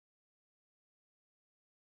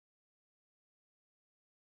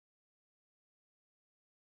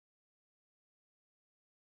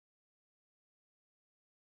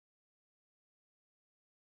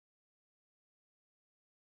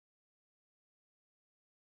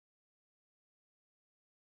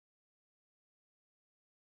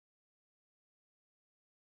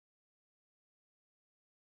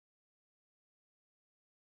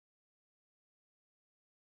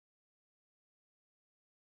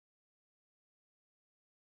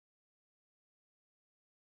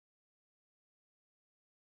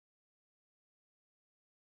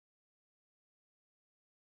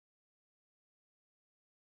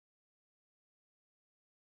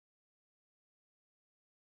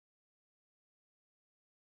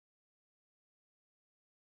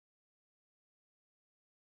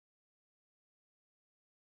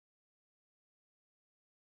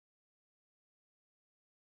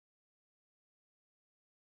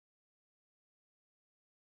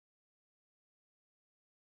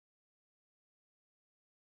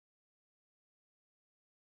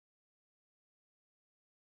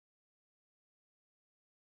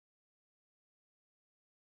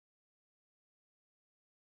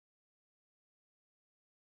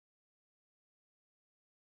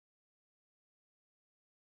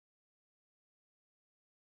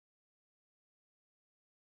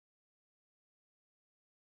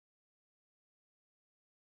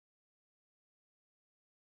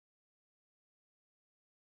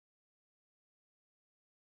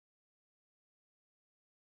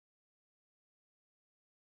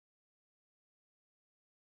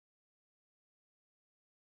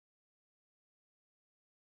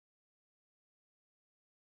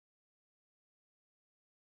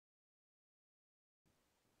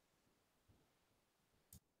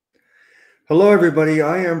Hello, everybody.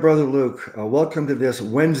 I am Brother Luke. Welcome to this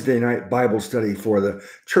Wednesday night Bible study for the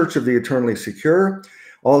Church of the Eternally Secure,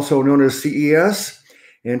 also known as C.E.S.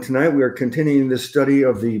 And tonight we are continuing the study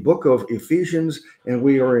of the book of Ephesians, and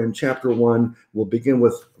we are in chapter 1. We'll begin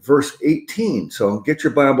with verse 18. So get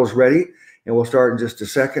your Bibles ready, and we'll start in just a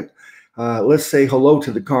second. Let's say hello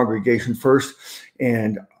to the congregation first,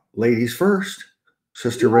 and ladies first.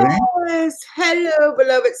 Sister Renee. Yes, hello,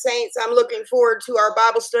 beloved saints. I'm looking forward to our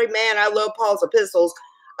Bible study. Man, I love Paul's epistles,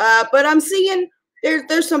 but I'm seeing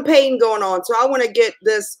there's some pain going on, so I want to get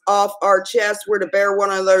this off our chest. We're to bear one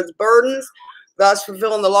of those burdens, thus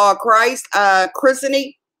fulfilling the law of Christ. Chris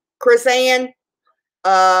Ann,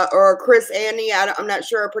 or Chris Annie. I'm not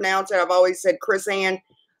sure I pronounce it. I've always said Chris Ann.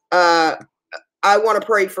 I want to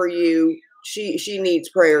pray for you. She needs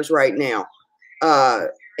prayers right now.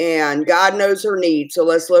 And God knows her needs, so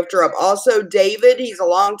let's lift her up. Also, David, he's a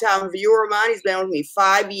longtime viewer of mine. He's been with me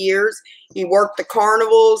 5 years. He worked the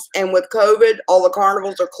carnivals, and with COVID, all the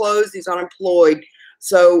carnivals are closed. He's unemployed.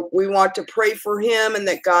 So we want to pray for him and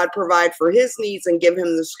that God provide for his needs and give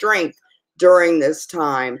him the strength during this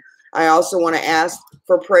time. I also want to ask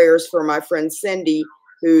for prayers for my friend Cindy,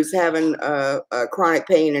 who's having a chronic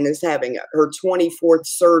pain and is having her 24th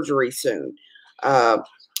surgery soon.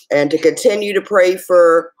 And to continue to pray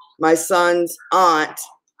for my son's aunt,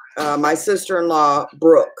 my sister-in-law,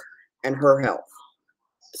 Brooke, and her health.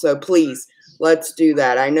 So please, let's do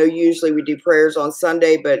that. I know usually we do prayers on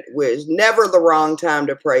Sunday, but it's never the wrong time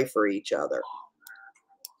to pray for each other.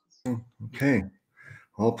 Okay.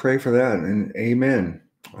 I'll pray for that, and amen.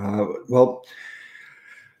 Well,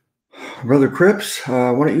 Brother Cripps,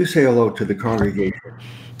 why don't you say hello to the congregation?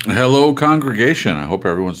 Hello, congregation. I hope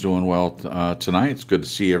everyone's doing well tonight. It's good to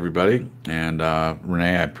see everybody. And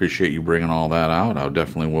Renee, I appreciate you bringing all that out. I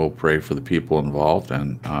definitely will pray for the people involved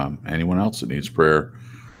and anyone else that needs prayer.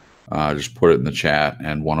 Just put it in the chat,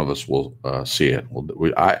 and one of us will see it.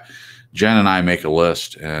 Jen and I make a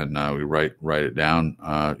list, and we write it down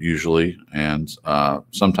usually. And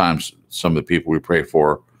sometimes some of the people we pray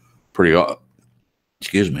for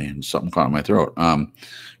excuse me, and something caught in my throat.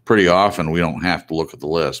 Pretty often we don't have to look at the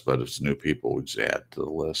list, but if it's new people, we just add to the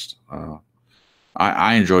list.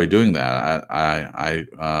 I enjoy doing that.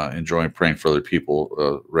 I enjoy praying for other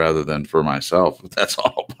people rather than for myself. If that's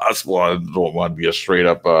all possible. I don't want to be a straight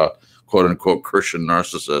up quote unquote Christian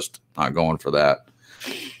narcissist. Not going for that.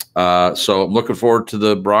 So I'm looking forward to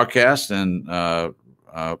the broadcast, and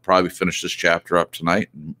probably finish this chapter up tonight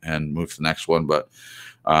and move to the next one. But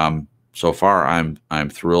so far, I'm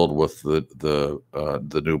thrilled with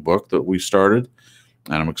the new book that we started,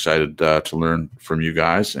 and I'm excited to learn from you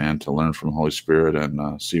guys and to learn from the Holy Spirit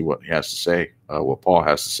and see what he has to say, what Paul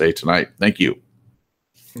has to say tonight. Thank you.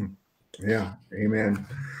 Yeah, amen.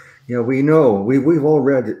 You know, we know we've all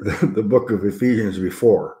read the book of Ephesians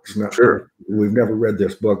before. It's not sure we've never read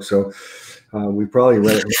this book, so we probably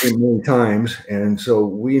read it many times, and so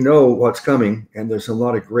we know what's coming. And there's a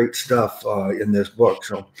lot of great stuff in this book.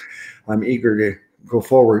 So I'm eager to go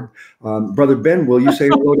forward. Brother Ben, will you say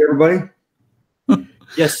hello to everybody?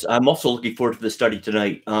 Yes, I'm also looking forward to the study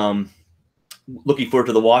tonight. Looking forward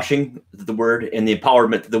to the washing of the word and the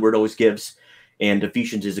empowerment that the word always gives. And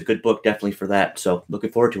Ephesians is a good book, definitely for that. So looking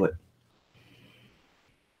forward to it.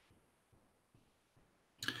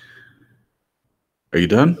 Are you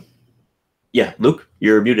done? Yeah, Luke,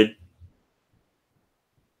 you're muted.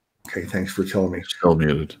 Okay, thanks for telling me. Still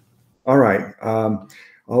muted. All right.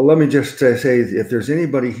 Let me just say, if there's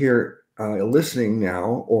anybody here listening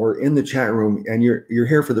now or in the chat room, and you're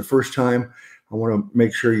here for the first time, I want to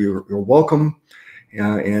make sure you're welcome,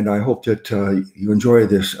 and I hope that you enjoy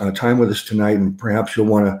this time with us tonight, and perhaps you'll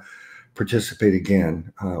want to participate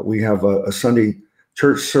again. We have a Sunday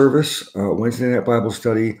church service, Wednesday night Bible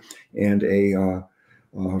study, and a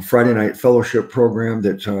Friday night fellowship program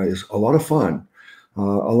that is a lot of fun.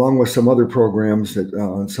 Along with some other programs that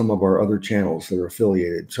on some of our other channels that are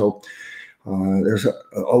affiliated. So there's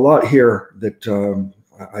a lot here that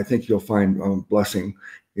I think you'll find blessing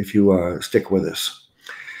if you stick with us.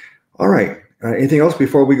 All right. Anything else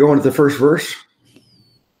before we go into the first verse?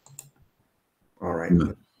 All right.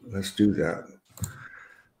 Let's do that.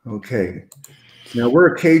 Okay. Now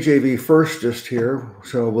we're a KJV first just here.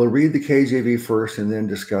 So we'll read the KJV first and then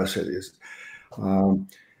discuss it.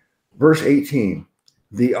 Verse 18.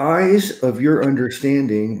 The eyes of your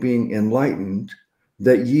understanding being enlightened,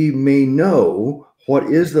 that ye may know what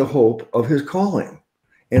is the hope of his calling,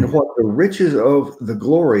 and what the riches of the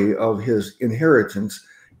glory of his inheritance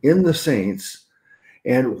in the saints,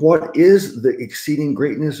 and what is the exceeding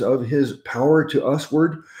greatness of his power to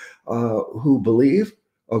usward who believe,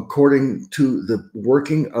 according to the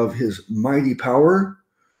working of his mighty power.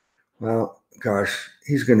 Well, gosh,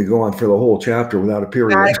 he's going to go on for the whole chapter without a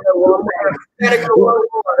period.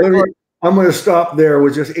 I'm going to stop there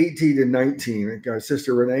with just 18 and 19.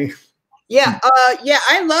 Sister Renee. Yeah,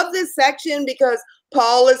 I love this section because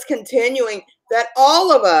Paul is continuing that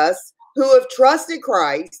all of us who have trusted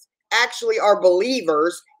Christ actually are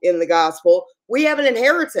believers in the gospel. We have an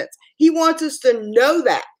inheritance. He wants us to know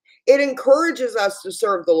that. It encourages us to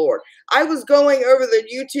serve the Lord. I was going over the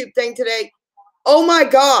YouTube thing today. Oh my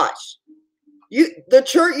gosh. The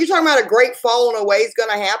church, you're talking about a great falling away is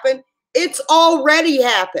going to happen. It's already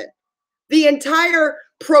happened. The entire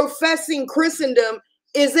professing Christendom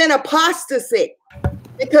is in apostasy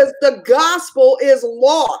because the gospel is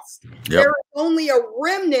lost. Yep. There is only a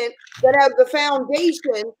remnant that have the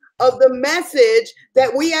foundation of the message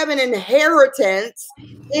that we have an inheritance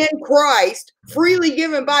in Christ, freely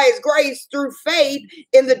given by his grace through faith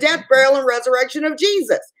in the death, burial, and resurrection of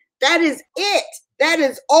Jesus. That is it. That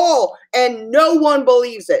is all. And no one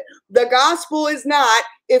believes it. The gospel is not,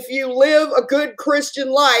 if you live a good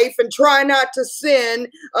Christian life and try not to sin,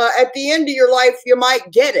 at the end of your life, you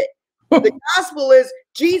might get it. The gospel is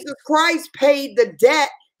Jesus Christ paid the debt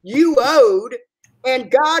you owed,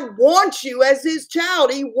 and God wants you as his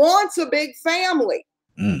child. He wants a big family.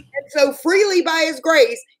 And so freely by his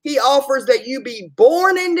grace, he offers that you be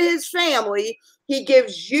born into his family. He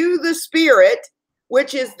gives you the Spirit,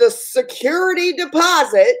 which is the security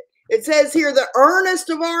deposit. It says here, the earnest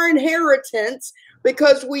of our inheritance,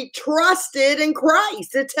 because we trusted in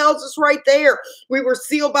Christ. It tells us right there, we were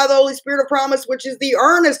sealed by the Holy Spirit of promise, which is the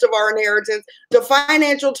earnest of our inheritance. The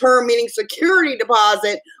financial term, meaning security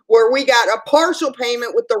deposit, where we got a partial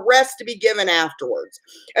payment with the rest to be given afterwards.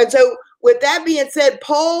 And so with that being said,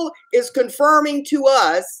 Paul is confirming to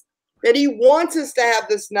us that he wants us to have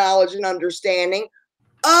this knowledge and understanding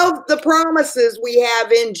of the promises we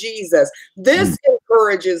have in Jesus. This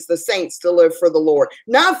encourages the saints to live for the Lord,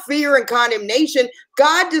 not fear and condemnation.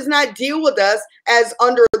 God does not deal with us as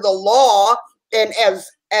under the law and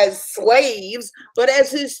as slaves, but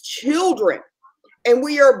as his children. And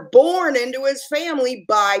we are born into his family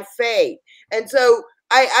by faith. And so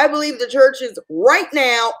I believe the church is right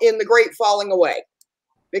now in the great falling away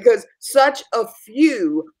because such a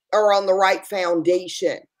few are on the right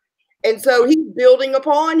foundation. And so he's building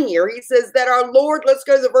upon here. He says that our Lord, let's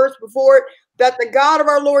go to the verse before it, that the God of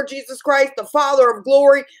our Lord Jesus Christ, the Father of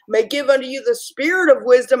glory, may give unto you the spirit of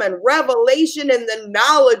wisdom and revelation and the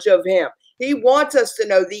knowledge of him. He wants us to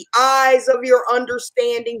know the eyes of your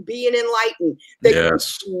understanding being enlightened, that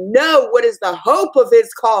you know what is the hope of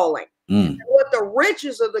his calling, and what the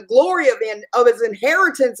riches of the glory of his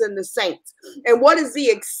inheritance in the saints, and what is the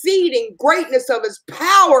exceeding greatness of his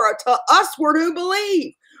power to usward who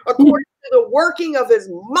believe, according to the working of his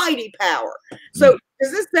mighty power. So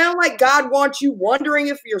does this sound like God wants you wondering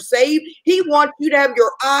if you're saved? He wants you to have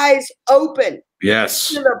your eyes open. Yes.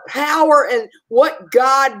 To the power and what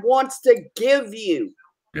God wants to give you.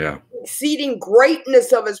 Yeah. Exceeding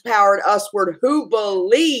greatness of his power to usward who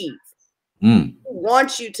believe. He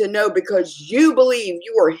wants you to know because you believe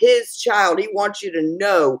you are his child. He wants you to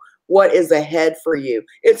know what is ahead for you.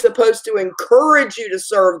 It's supposed to encourage you to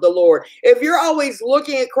serve the Lord. If you're always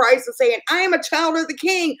looking at Christ and saying, I am a child of the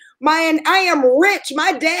King, I am rich,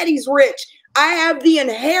 my daddy's rich, I have the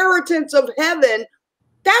inheritance of heaven,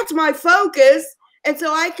 that's my focus. And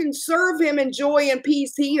so I can serve him in joy and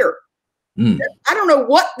peace here. I don't know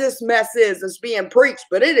what this mess is that's being preached,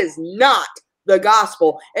 but it is not the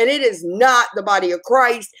gospel, and it is not the body of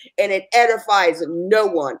Christ, and it edifies no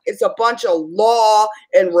one. It's a bunch of law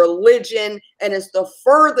and religion, and it's the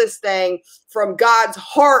furthest thing from God's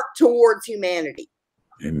heart towards humanity.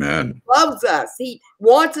 Amen. He loves us. He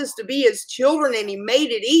wants us to be his children, and he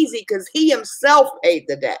made it easy because he himself paid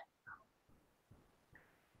the debt.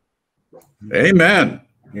 Amen.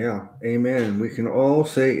 Yeah, amen. We can all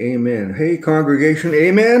say amen. Hey, congregation,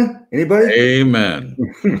 amen? Anybody?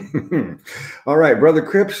 Amen. All right, Brother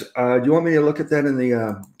Cripps, do you want me to look at that in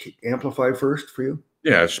the Amplified first for you?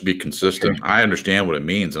 Yeah, it should be consistent. Okay. I understand what it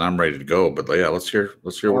means, and I'm ready to go. But yeah, let's hear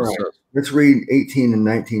what it says. Let's read 18 and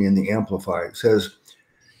 19 in the Amplified. It says,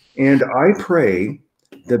 and I pray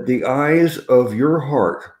that the eyes of your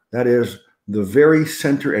heart, that is the very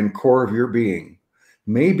center and core of your being,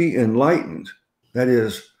 may be enlightened, that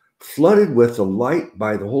is, flooded with the light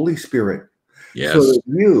by the Holy Spirit, so that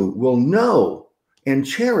you will know and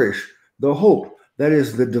cherish the hope that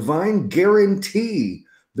is the divine guarantee,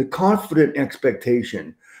 the confident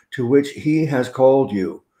expectation to which he has called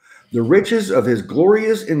you, the riches of his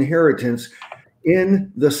glorious inheritance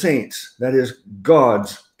in the saints, that is,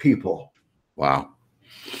 God's people. Wow.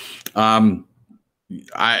 Amazing.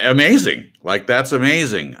 Like, that's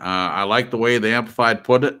amazing. I like the way the Amplified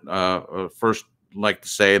put it. First, like to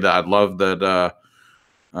say that I love that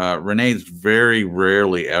Renee's very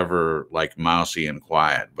rarely ever like mousy and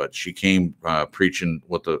quiet, but she came preaching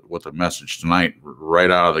with a message tonight right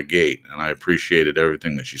out of the gate, and I appreciated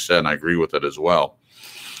everything that she said, and I agree with it as well.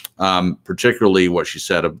 Particularly what she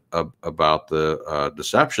said about the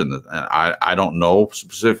deception. And I don't know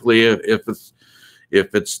specifically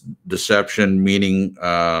if it's deception, meaning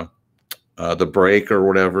the break or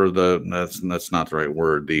whatever. That's not the right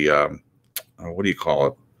word. The what do you call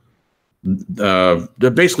it?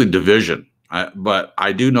 Basically division. But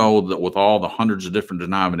I do know that with all the hundreds of different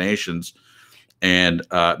denominations and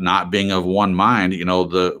not being of one mind,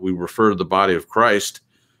 we refer to the body of Christ,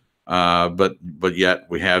 but yet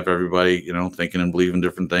we have everybody, thinking and believing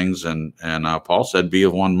different things. And Paul said, be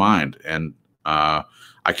of one mind. And I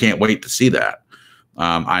can't wait to see that.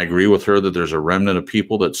 I agree with her that there's a remnant of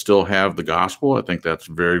people that still have the gospel. I think that's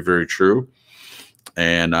very, very true.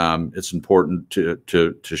 And it's important to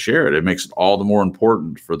share it. It makes it all the more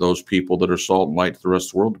important for those people that are salt and light to the rest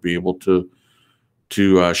of the world to be able to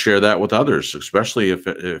share that with others, especially if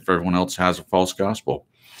everyone else has a false gospel.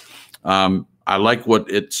 I like what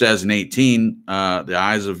it says in 18, the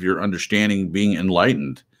eyes of your understanding being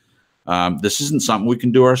enlightened. This isn't something we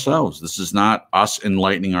can do ourselves. This is not us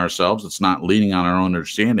enlightening ourselves. It's not leaning on our own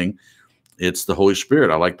understanding. It's the Holy Spirit.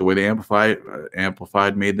 I like the way the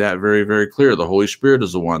Amplified made that very, very clear. The Holy Spirit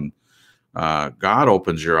is the one. God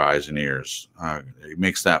opens your eyes and ears. He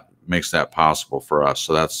makes that possible for us.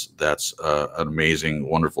 So that's an amazing,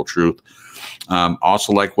 wonderful truth.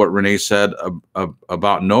 Also, like what Renee said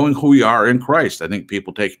about knowing who we are in Christ. I think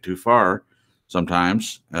people take it too far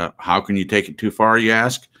sometimes. How can you take it too far, you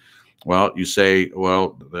ask? Well, you say,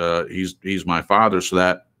 well, he's my father, so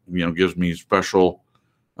that gives me special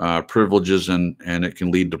privileges, and it can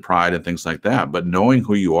lead to pride and things like that. But knowing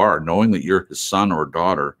who you are, knowing that you're his son or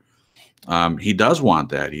daughter, he does want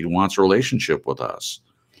that. He wants a relationship with us.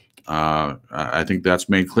 I think that's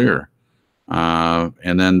made clear.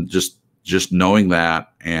 And then just knowing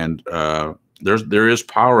that, and there is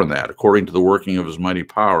power in that, according to the working of his mighty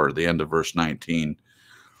power, at the end of verse 19.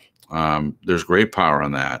 There's great power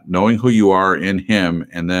in that, knowing who you are in him.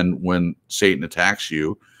 And then when Satan attacks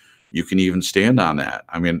you, you can even stand on that.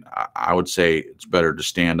 I mean, I would say it's better to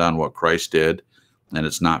stand on what Christ did, and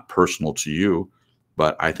it's not personal to you.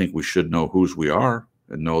 But I think we should know whose we are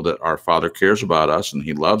and know that our Father cares about us and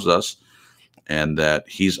he loves us, and that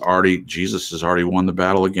Jesus has already won the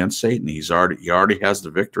battle against Satan. He already has the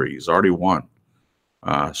victory. He's already won.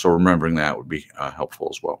 So remembering that would be helpful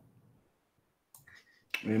as well.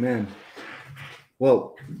 Amen.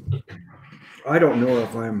 Well, I don't know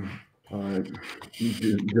if I'm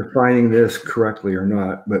defining this correctly or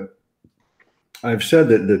not, but I've said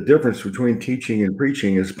that the difference between teaching and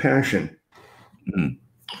preaching is passion. Mm-hmm.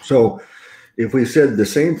 So if we said the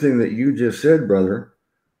same thing that you just said, brother,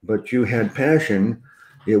 but you had passion,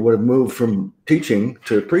 it would have moved from teaching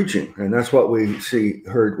to preaching. And that's what we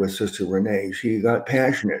heard with Sister Renee. She got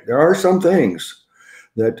passionate. There are some things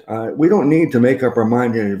that we don't need to make up our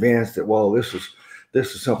mind in advance that, well, this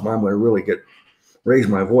is something I'm going to really raise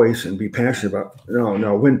my voice and be passionate about.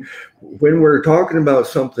 No. When we're talking about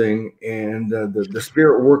something and the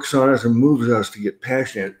Spirit works on us and moves us to get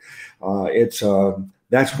passionate, that's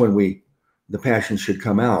when the passion should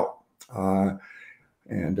come out.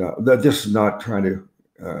 This is not trying to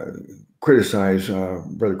criticize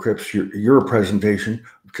Brother Cripps your presentation,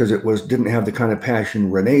 because didn't have the kind of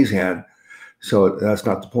passion Renee's had. So that's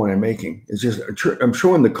not the point I'm making. It's just I'm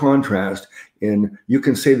showing the contrast in you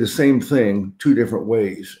can say the same thing two different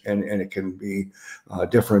ways, and it can be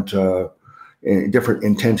different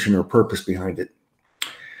intention or purpose behind it.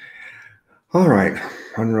 All right.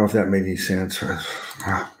 I don't know if that made any sense.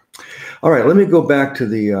 All right. Let me go back to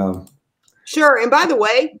the. Sure. And by the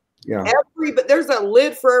way, yeah, but there's a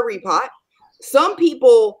lid for every pot. Some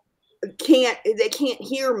people can't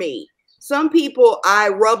hear me. Some people I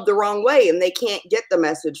rub the wrong way and they can't get the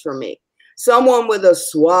message from me. Someone with a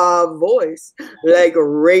suave voice, like a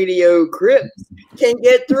Radio Cripps, can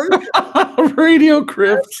get through. Radio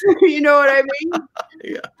Cripps. You know what I mean?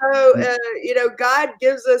 Yeah. So, God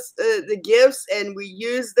gives us the gifts and we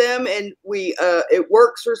use them, and it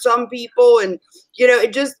works for some people. And,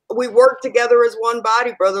 we work together as one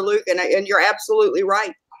body, Brother Luke. And you're absolutely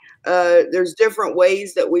right. There's different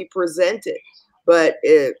ways that we present it. But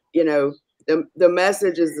the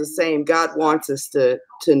message is the same. God wants us to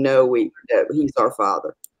know that He's our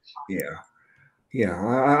Father. Yeah.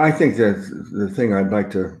 I think that the thing I'd like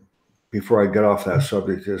to, before I get off that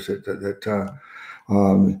subject, is that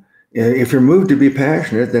if you're moved to be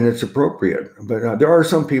passionate, then it's appropriate. But there are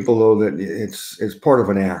some people, though, that it's part of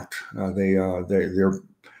an act.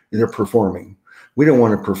 They're performing. We don't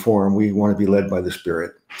want to perform. We want to be led by the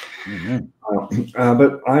Spirit. Amen.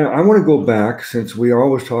 But I want to go back, since we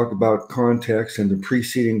always talk about context and the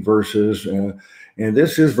preceding verses, and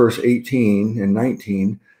this is verse 18 and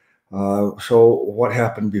 19. So what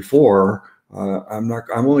happened before? I'm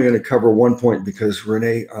only going to cover one point because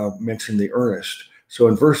Renee mentioned the earnest. So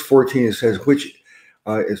in verse 14 it says, which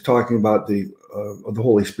is talking about the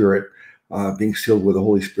Holy Spirit being sealed with the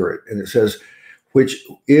Holy Spirit, and it says, which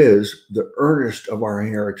is the earnest of our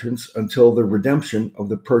inheritance until the redemption of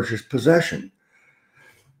the purchased possession.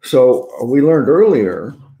 So we learned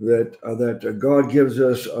earlier that God gives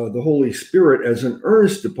us the Holy Spirit as an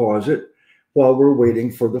earnest deposit while we're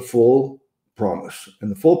waiting for the full promise.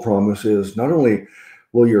 And the full promise is not only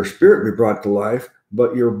will your spirit be brought to life,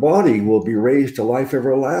 but your body will be raised to life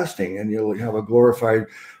everlasting, and you'll have a glorified,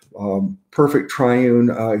 perfect triune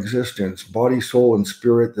existence, body, soul, and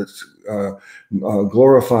spirit that's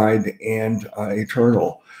glorified and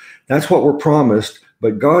eternal. That's what we're promised,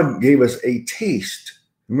 but God gave us a taste.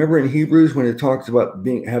 Remember in Hebrews when it talks about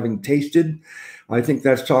having tasted? I think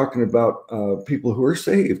that's talking about people who are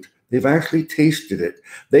saved. They've actually tasted it.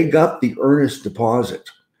 They got the earnest deposit.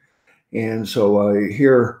 And so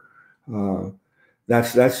here,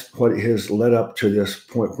 that's what has led up to this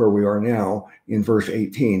point where we are now in verse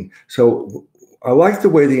 18. So I like the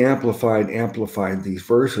way the amplified these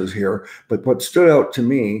verses here, but what stood out to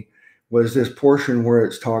me was this portion where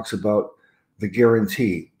it talks about the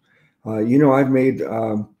guarantee. I've made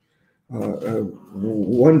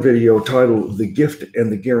one video titled "The Gift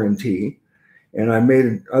and the Guarantee," and I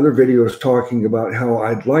made other videos talking about how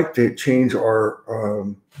I'd like to change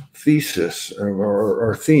our thesis or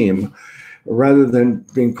our theme, rather than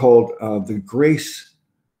being called the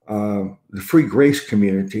free grace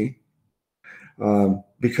community,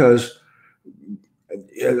 because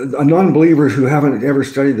non-believers who haven't ever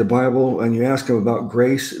studied the Bible, and you ask them about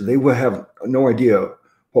grace, they will have no idea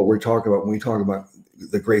what we're talking about when we talk about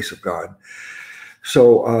the grace of God.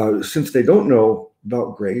 So since they don't know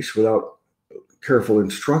about grace without careful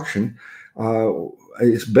instruction,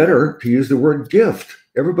 it's better to use the word gift.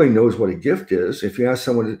 Everybody knows what a gift is. If you ask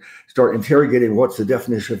someone to start interrogating what's the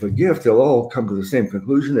definition of a gift, they'll all come to the same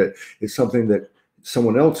conclusion, that it's something that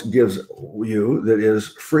someone else gives you that is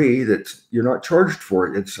free, that you're not charged for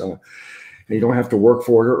it. It's and you don't have to work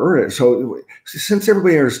for it or earn it. So since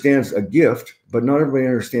everybody understands a gift, but not everybody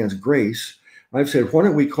understands grace, I've said, why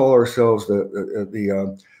don't we call ourselves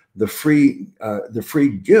the free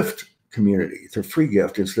gift community? It's a free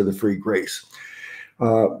gift instead of the free grace.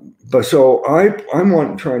 But so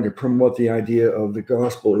I'm trying to promote the idea of the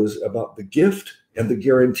gospel is about the gift and the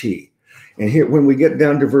guarantee. And here, when we get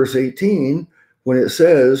down to verse 18, when it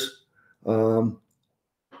says,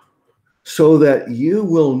 so that you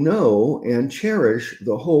will know and cherish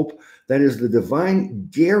the hope that is the divine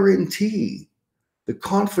guarantee, the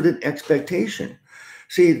confident expectation.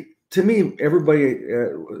 See, to me, everybody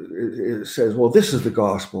says, well, this is the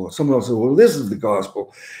gospel. Someone else says, well, this is the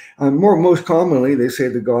gospel. Most commonly, they say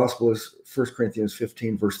the gospel is 1 Corinthians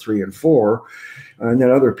 15, verse 3 and 4. And then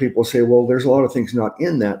other people say, well, there's a lot of things not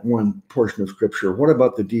in that one portion of Scripture. What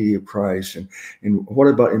about the deity of Christ? And what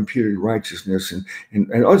about imputed righteousness?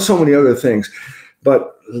 And so many other things.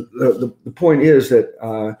 But the point is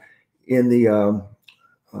that in the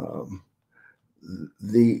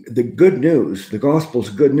good news, the gospel's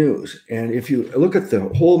good news. And if you look at the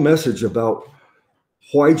whole message about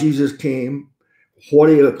why Jesus came, how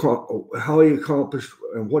he accomplished,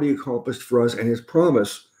 and what he accomplished for us, and his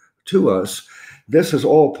promise to us, this is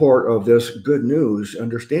all part of this good news,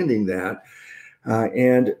 understanding that.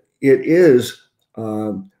 And it is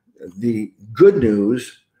the good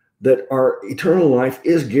news that our eternal life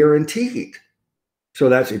is guaranteed. So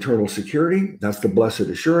that's eternal security. That's the blessed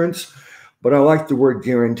assurance. But I like the word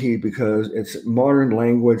guarantee because it's modern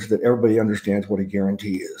language that everybody understands what a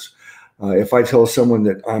guarantee is. If I tell someone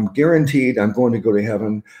that I'm guaranteed I'm going to go to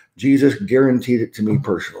heaven, Jesus guaranteed it to me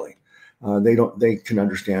personally. They can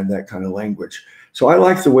understand that kind of language. So I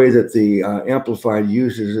like the way that the Amplified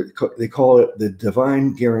uses it. They call it the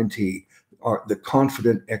divine guarantee, or the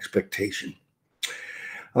confident expectation.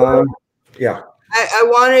 Yeah. I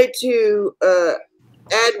wanted to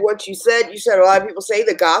add what you said. You said a lot of people say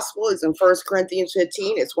the gospel is in 1 Corinthians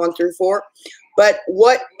 15. It's 1 through 4. But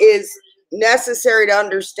what is necessary to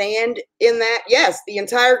understand in that? Yes, the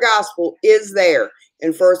entire gospel is there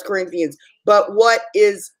in 1 Corinthians. But what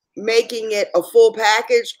is making it a full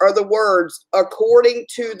package are the words according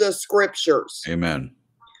to the scriptures. Amen.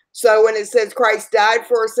 So when it says Christ died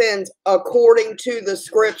for our sins according to the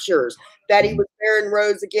scriptures, that he was buried and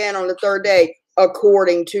rose again on the third day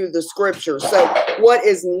according to the scriptures. So what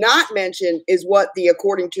is not mentioned is what the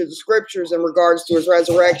according to the scriptures in regards to his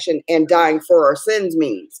resurrection and dying for our sins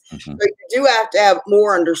means. So you do have to have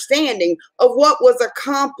more understanding of what was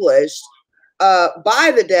accomplished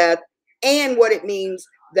by the death and what it means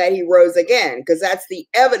that he rose again, because that's the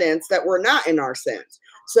evidence that we're not in our sins.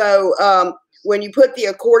 So when you put the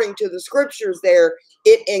according to the scriptures there,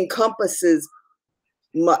 it encompasses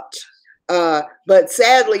much. But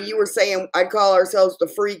sadly, you were saying I'd call ourselves the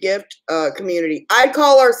free gift community. I'd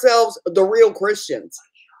call ourselves the real Christians,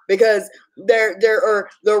 because there are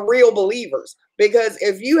the real believers. Because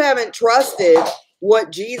if you haven't trusted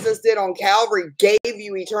what Jesus did on Calvary, gave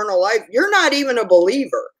you eternal life, you're not even a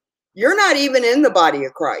believer. You're not even in the body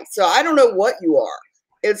of Christ. So I don't know what you are.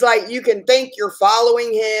 It's like you can think you're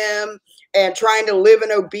following him and trying to live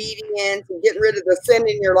in obedience and getting rid of the sin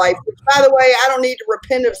in your life. Which, by the way, I don't need to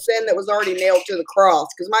repent of sin that was already nailed to the cross,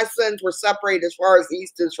 because my sins were separated as far as the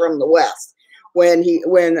east is from the west when he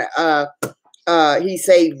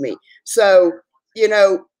saved me. So, you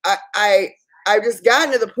know, I've just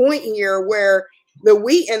gotten to the point here where the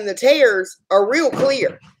wheat and the tares are real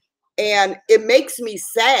clear. And it makes me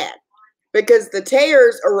sad, because the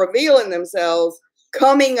tares are revealing themselves,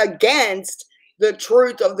 coming against the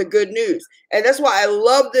truth of the good news. And that's why I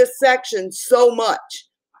love this section so much,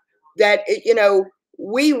 that, you know,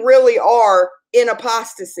 we really are in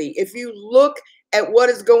apostasy. If you look at what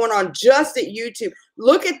is going on just at YouTube,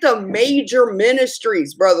 look at the major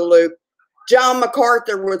ministries, Brother Luke. John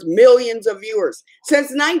MacArthur with millions of viewers. Since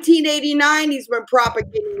 1989, he's been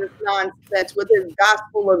propagating this nonsense with his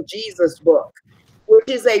Gospel of Jesus book, which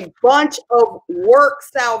is a bunch of work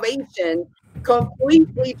salvation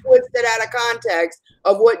completely twisted out of context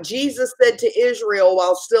of what Jesus said to Israel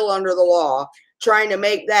while still under the law, trying to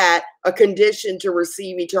make that a condition to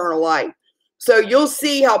receive eternal life. So you'll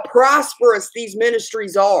see how prosperous these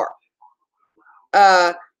ministries are.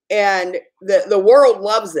 And the world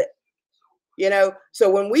loves it. You know, so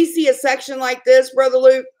when we see a section like this, Brother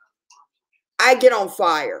Luke, I get on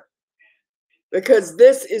fire, because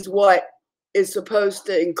this is what is supposed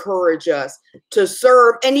to encourage us to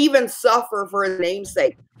serve and even suffer for his name's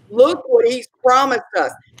sake. Look what he's promised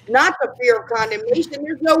us, not the fear of condemnation.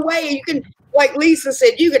 There's no way you can, like Lisa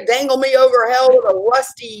said, you could dangle me over hell with a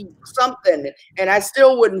rusty something and I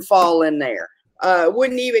still wouldn't fall in there.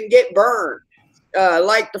 Wouldn't even get burned.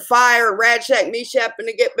 Like the fire, Radshak, Meshach, and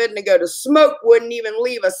Abednego, the smoke wouldn't even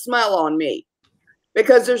leave a smell on me,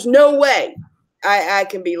 because there's no way I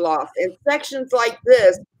can be lost. And sections like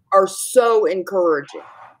this are so encouraging.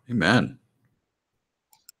 Amen.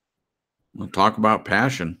 We'll talk about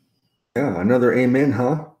passion. Yeah, another amen,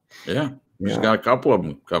 huh? Yeah, just got a couple of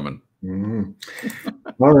them coming.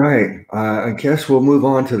 All right, I guess we'll move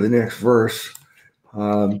on to the next verse.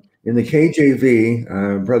 In the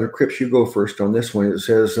KJV, Brother Cripps, you go first on this one. It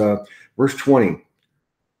says, verse 20.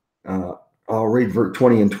 I'll read verse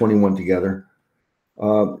 20 and 21 together.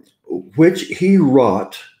 Which he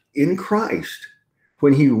wrought in Christ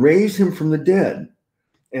when he raised him from the dead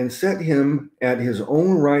and set him at his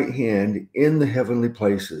own right hand in the heavenly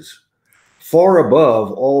places, far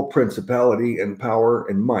above all principality and power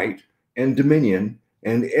and might and dominion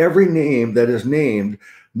and every name that is named,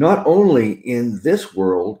 not only in this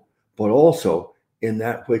world, but also in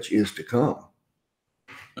that which is to come.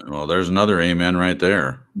 Well, there's another amen right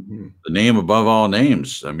there. The name above all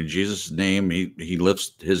names. I mean, Jesus' name, he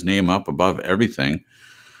lifts his name up above everything.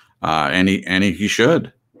 And he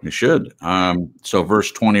should. He should. So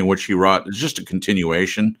verse 20, which he wrought, is just a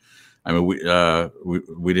continuation. I mean,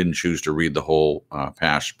 we didn't choose to read the whole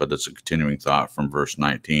passage, but it's a continuing thought from verse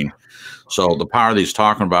 19. So the power that he's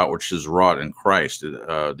talking about, which is wrought in Christ,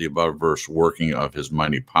 the above verse, working of his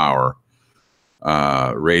mighty power,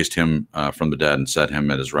 raised him from the dead and set him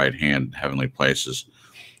at his right hand in heavenly places.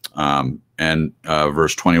 And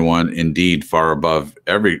verse 21, indeed, far above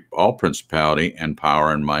all principality and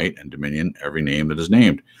power and might and dominion, every name that is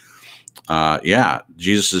named. Yeah,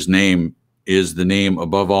 Jesus' name is the name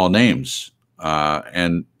above all names.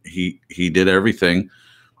 And he did everything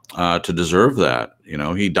to deserve that. You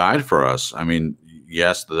know, he died for us. I mean,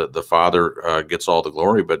 yes, the Father gets all the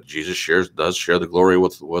glory, but Jesus does share the glory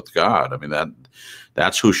with God. I mean,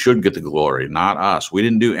 that's who should get the glory, not us. We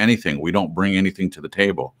didn't do anything. We don't bring anything to the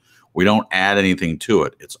table. We don't add anything to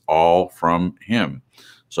it. It's all from him.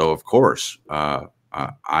 So, of course, I,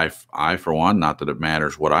 for one, not that it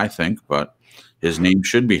matters what I think, but his name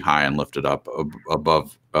should be high and lifted up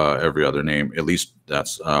above every other name. At least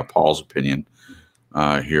that's Paul's opinion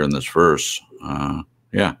here in this verse.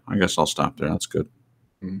 Yeah, I guess I'll stop there. That's good.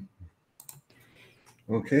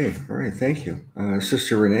 Okay. All right. Thank you.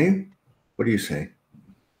 Sister Renee, what do you say?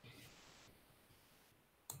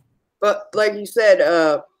 But like you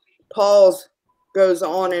said, Paul's goes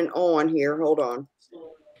on and on here. Hold on.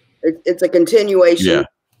 It's a continuation. Yeah.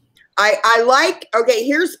 I like, okay,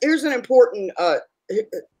 here's an important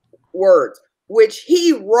word, which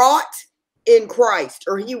he wrought in Christ,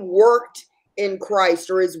 or he worked in Christ,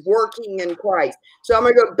 or is working in Christ. So I'm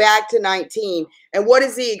going to go back to 19. And what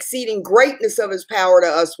is the exceeding greatness of his power to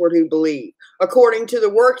usward who believe, according to the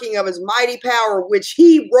working of his mighty power, which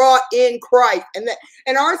he wrought in Christ.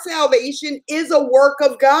 And our salvation is a work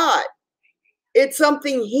of God. It's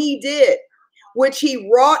something he did, which he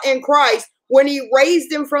wrought in Christ when he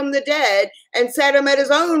raised him from the dead and set him at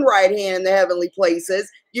his own right hand in the heavenly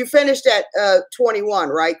places. You finished at 21,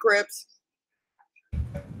 right, Cripps?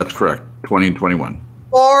 That's correct. 20 and 21.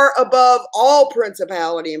 Far above all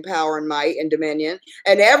principality and power and might and dominion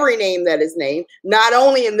and every name that is named, not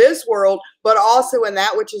only in this world, but also in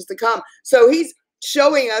that which is to come. So he's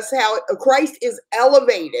showing us how Christ is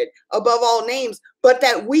elevated above all names, but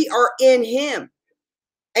that we are in him.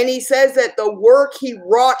 And he says that the work he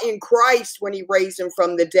wrought in Christ when he raised him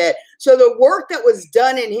from the dead. So the work that was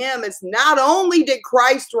done in him is not only did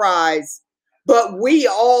Christ rise, but we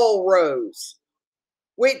all rose.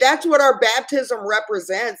 That's what our baptism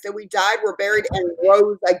represents, that we died, were buried, and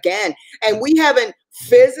rose again. And we haven't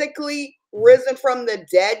physically risen from the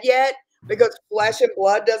dead yet, because flesh and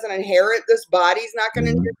blood doesn't inherit. This body's not going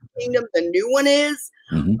to enter the kingdom. The new one is.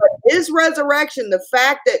 But his resurrection, the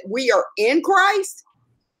fact that we are in Christ,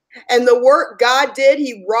 and the work God did,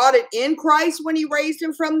 he wrought it in Christ when he raised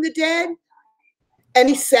him from the dead. And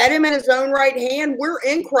he set him in his own right hand. We're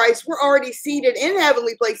in Christ. We're already seated in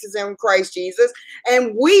heavenly places in Christ Jesus.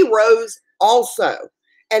 And we rose also.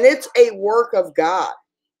 And it's a work of God.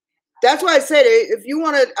 That's why I said, if you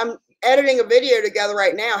want to, I'm editing a video together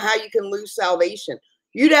right now, how you can lose salvation.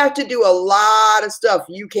 You'd have to do a lot of stuff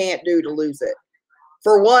you can't do to lose it.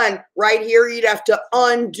 For one, right here, you'd have to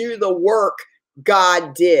undo the work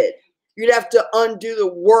God did. You'd have to undo the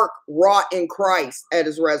work wrought in Christ at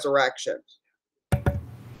his resurrection.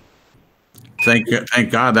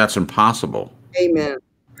 Thank God that's impossible. Amen.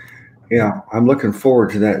 Yeah, I'm looking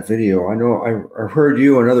forward to that video. I know I've heard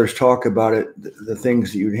you and others talk about it, the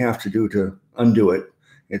things that you'd have to do to undo it.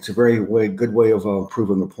 It's a very good way of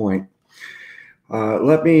proving the point.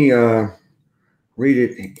 Let me read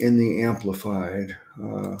it in the Amplified.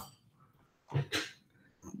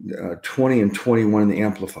 20 and 21 in the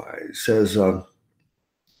Amplified. It says,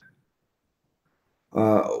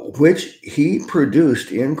 which he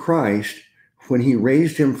produced in Christ when he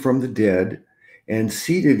raised him from the dead and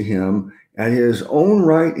seated him at his own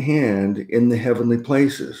right hand in the heavenly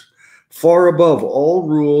places, far above all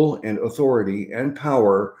rule and authority and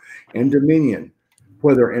power and dominion,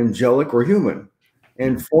 whether angelic or human,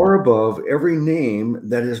 and far above every name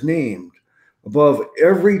that is named, above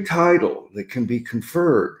every title that can be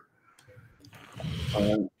conferred.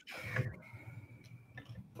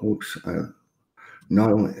 Not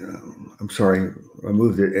only, I'm sorry, I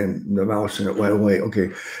moved it and the mouse and it went away. Okay.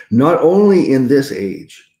 Not only in this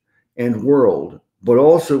age and world, but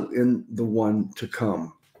also in the one to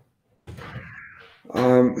come.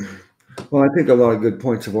 Well, I think a lot of good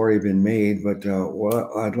points have already been made, but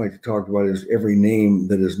what I'd like to talk about is every name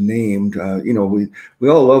that is named. We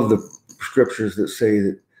all love the scriptures that say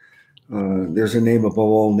that there's a name above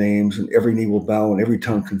all names, and every knee will bow and every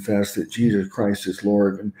tongue confess that Jesus Christ is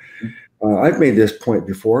Lord. And I've made this point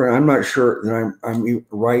before, and I'm not sure that I'm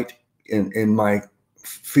right in my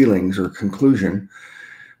feelings or conclusion,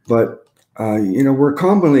 but we're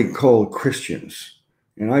commonly called Christians,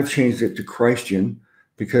 and I've changed it to Christian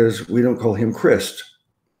because we don't call him Christ,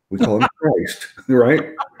 we call him Christ,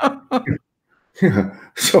 right? Yeah.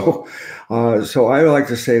 So I like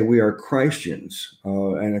to say we are Christians,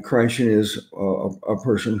 and a Christian is a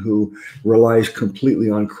person who relies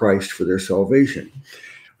completely on Christ for their salvation.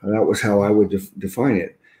 That was how I would define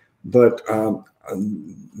it. But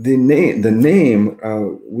the name,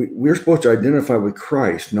 we're supposed to identify with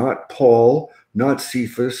Christ, not Paul, not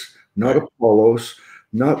Cephas, not Apollos,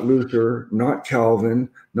 not Luther, not Calvin,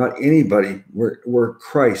 not anybody. We're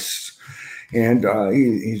Christ's, and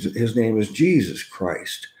his name is Jesus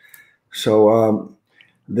Christ. So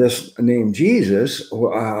this name Jesus,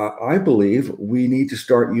 I believe we need to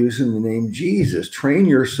start using the name Jesus. Train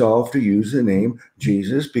yourself to use the name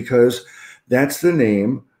Jesus, because that's the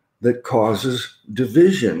name that causes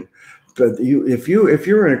division. But if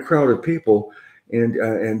you're in a crowd of people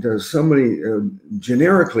and somebody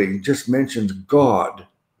generically just mentions God,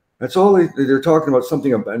 That's all they're talking about,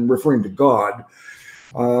 something and referring to God.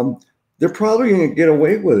 They're probably going to get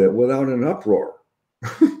away with it without an uproar.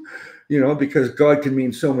 Because God can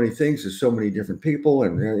mean so many things to so many different people,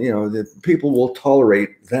 and the people will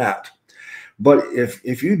tolerate that. But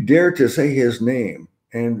if you dare to say his name,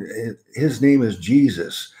 and his name is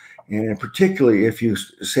Jesus, and particularly if you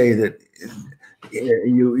say that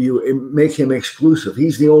you make him exclusive,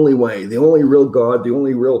 he's the only way, the only real God, the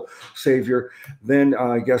only real Savior, then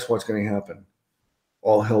guess what's going to happen?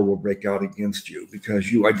 All hell will break out against you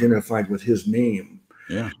because you identified with his name.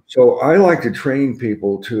 Yeah. So I like to train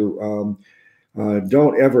people to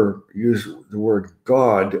don't ever use the word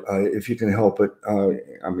God if you can help it.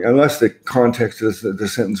 Unless the context is that the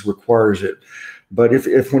sentence requires it. But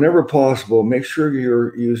if whenever possible, make sure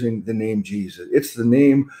you're using the name Jesus. It's the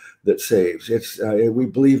name that saves.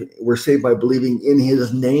 We're saved by believing in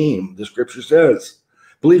his name. The scripture says,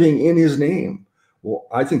 believing in his name. Well,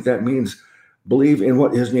 I think that means believe in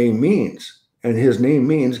what his name means. And his name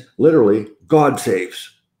means literally God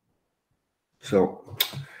saves. So,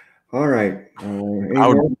 all right.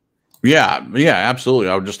 Yeah, absolutely.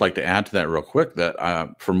 I would just like to add to that real quick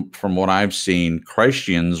that from what I've seen,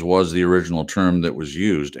 Christians was the original term that was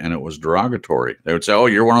used, and it was derogatory. They would say, "Oh,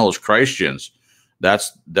 you're one of those Christians."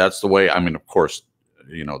 That's the way. I mean, of course,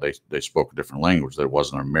 they spoke a different language. That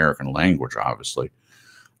wasn't an American language, obviously.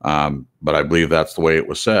 But I believe that's the way it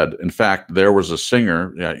was said. In fact, there was a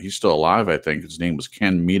singer. Yeah, he's still alive. I think his name was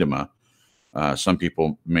Ken Miedema. Some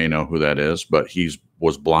people may know who that is, but he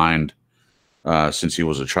was blind since he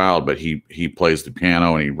was a child. But he plays the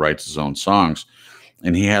piano and he writes his own songs.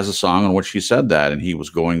 And he has a song in which he said that, and he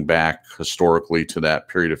was going back historically to that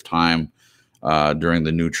period of time during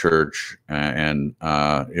the new church, and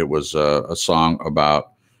it was a song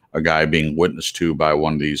about a guy being witnessed to by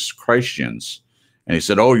one of these Christians. And he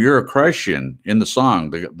said, "Oh, you're a Christian," in the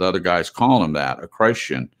song. The other guy's calling him that, a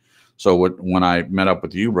Christian. So when I met up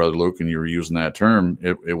with you, Brother Luke, and you were using that term,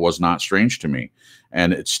 it was not strange to me.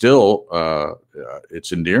 And it's still,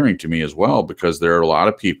 it's endearing to me as well, because there are a lot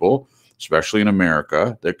of people, especially in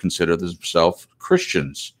America, that consider themselves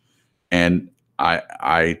Christians. And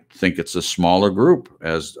I think it's a smaller group.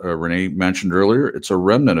 As Renee mentioned earlier, it's a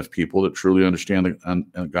remnant of people that truly understand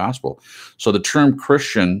the gospel. So the term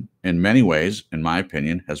Christian, in many ways, in my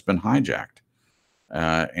opinion, has been hijacked.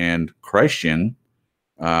 And Christian,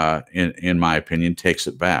 in my opinion, takes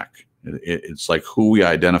it back. It's like who we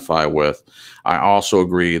identify with. I also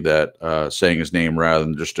agree that saying his name rather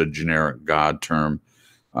than just a generic God term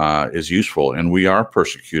is useful, and we are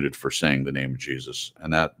persecuted for saying the name of Jesus,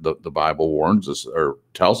 and that the Bible warns us or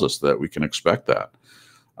tells us that we can expect that.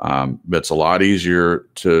 But it's a lot easier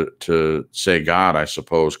to say God, I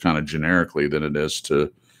suppose, kind of generically than it is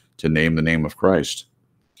to name the name of Christ.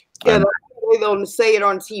 Yeah, the way they'll say it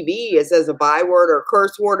on TV is as a byword or a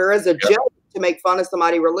curse word or as a joke to make fun of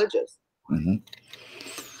somebody religious. Mm-hmm.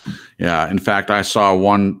 Yeah. In fact, I saw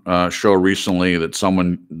one show recently that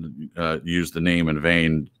someone used the name in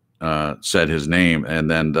vain, said his name,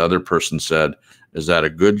 and then the other person said, "Is that a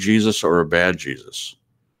good Jesus or a bad Jesus?"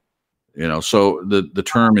 So the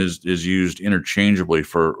term is used interchangeably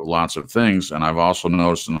for lots of things. And I've also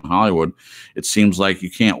noticed in Hollywood, it seems like you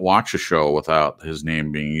can't watch a show without his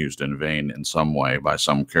name being used in vain in some way by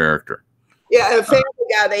some character. Yeah, a Family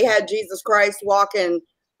Guy, they had Jesus Christ walking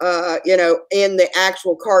in the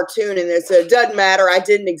actual cartoon, and it said, "It doesn't matter, I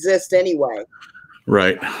didn't exist anyway."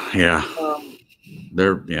 Right. Yeah.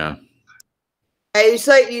 Yeah. You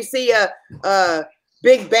see a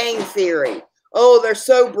Big Bang Theory. Oh, they're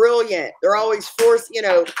so brilliant. They're always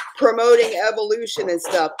promoting evolution and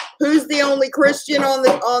stuff. Who's the only Christian on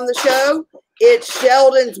the show? It's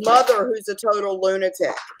Sheldon's mother, who's a total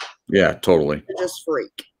lunatic. Yeah, totally. Just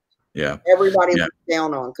freak. Yeah. Everybody looks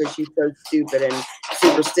down on because she's so stupid and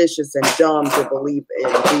superstitious and dumb to believe in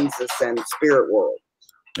Jesus and spirit world.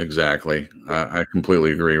 Exactly. I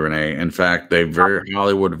completely agree, Renee. In fact,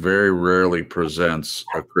 Hollywood very rarely presents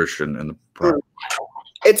a Christian in the product.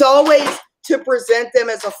 It's always to present them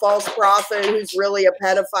as a false prophet who's really a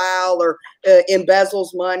pedophile or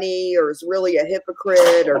embezzles money or is really a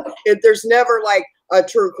hypocrite, or there's never like a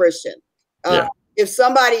true Christian. If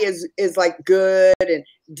somebody is like good and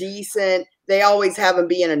decent, they always have them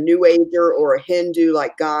being a New Ager or a Hindu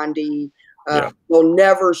like Gandhi. They'll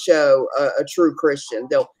never show a true Christian.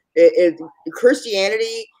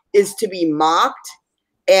 Christianity is to be mocked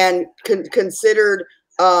and considered.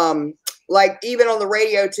 Like even on the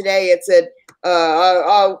radio today, it said,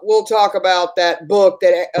 we'll talk about that book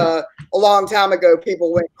that a long time ago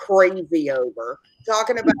people went crazy over.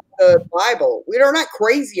 Talking about the Bible. We're not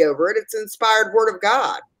crazy over it. It's inspired word of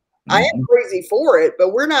God. I am crazy for it,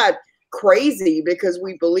 but we're not crazy because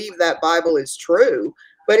we believe that Bible is true.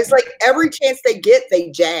 But it's like every chance they get,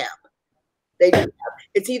 they jab. They do.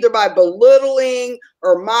 It's either by belittling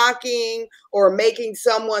or mocking or making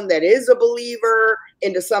someone that is a believer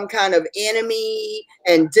into some kind of enemy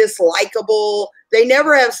and dislikable. They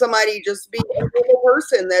never have somebody just be a normal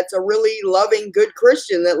person that's a really loving, good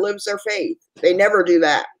Christian that lives their faith. They never do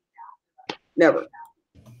that. Never.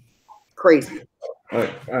 Crazy.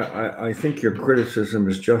 I think your criticism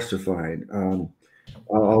is justified.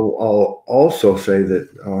 I'll also say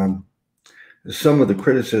that some of the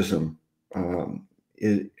criticism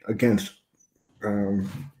is against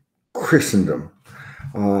Christendom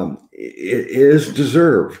it is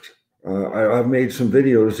deserved. I've made some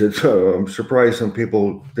videos that I'm surprised some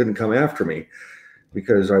people didn't come after me,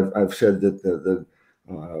 because I've said that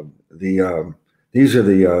these are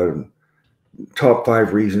the top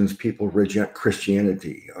 5 reasons people reject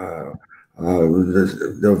Christianity.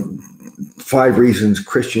 The 5 reasons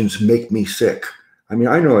Christians make me sick. I mean,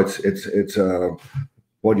 I know it's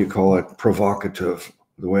what do you call it, provocative,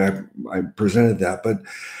 the way I presented that, but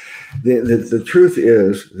the truth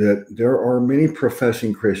is that there are many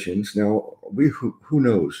professing Christians. Now, who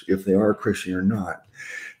knows if they are Christian or not,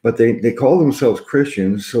 but they call themselves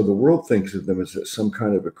Christians, so the world thinks of them as some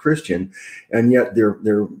kind of a Christian, and yet they're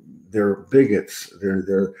bigots,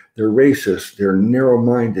 they're racist, they're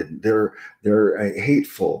narrow-minded, they're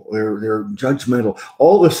hateful, they're judgmental,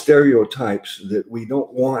 all the stereotypes that we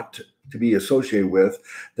don't want to be associated with,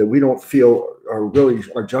 that we don't feel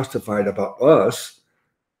are justified about us.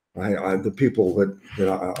 The people that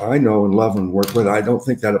I know and love and work with, I don't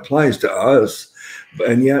think that applies to us.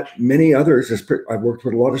 And yet many others, I've worked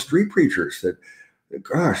with a lot of street preachers that,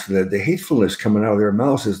 gosh, the hatefulness coming out of their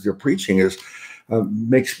mouths as they're preaching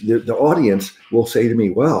makes the audience will say to me,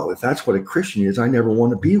 well, if that's what a Christian is, I never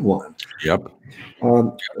want to be one. Yep.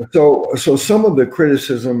 So some of the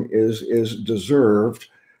criticism is deserved,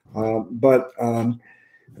 but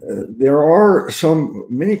there are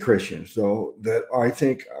many Christians, though, that I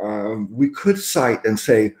think we could cite and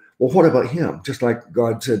say, well, what about him? Just like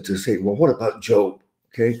God said to say, well, what about Job?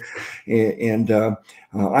 Okay. And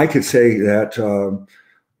I could say that,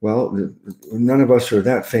 well, none of us are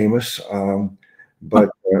that famous, but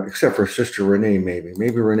except for Sister Renee,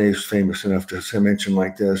 maybe Renee's famous enough to say mention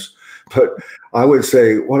like this. But I would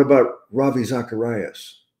say, what about Ravi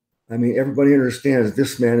Zacharias? I mean, everybody understands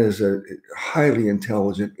this man is a highly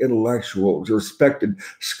intelligent, intellectual, respected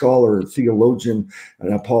scholar, theologian,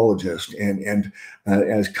 and apologist, and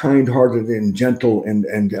as kind-hearted and gentle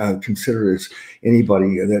and considerate as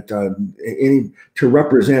anybody that to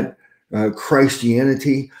represent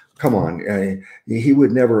Christianity. Come on, he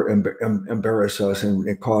would never embarrass us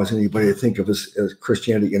and cause anybody to think of as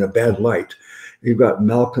Christianity in a bad light. You've got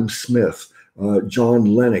Malcolm Smith, John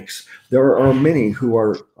Lennox. There are many who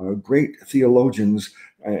are great theologians,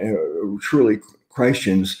 truly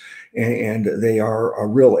Christians, and they are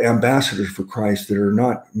real ambassadors for Christ that are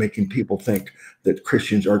not making people think that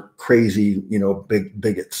Christians are crazy, big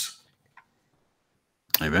bigots.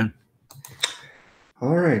 Amen.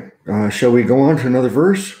 All right. Shall we go on to another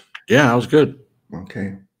verse? Yeah, that was good.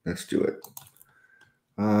 Okay, let's do it.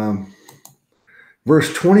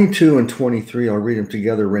 Verse 22 and 23, I'll read them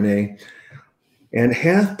together, Renee. And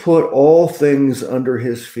hath put all things under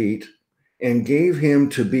his feet, and gave him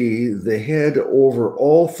to be the head over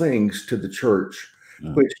all things to the church,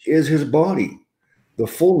 which is his body, the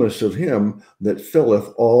fullness of him that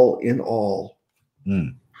filleth all in all.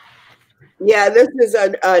 Yeah, this is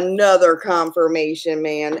another confirmation,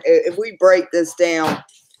 man. If we break this down,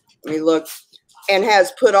 let me look. And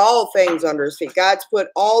has put all things under his feet. God's put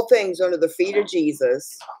all things under the feet of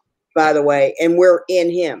Jesus, by the way, and we're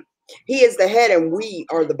in him. He is the head and we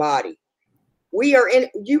are the body. We are in.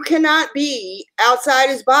 You cannot be outside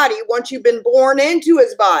his body once you've been born into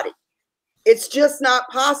his body. It's just not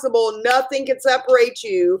possible. Nothing can separate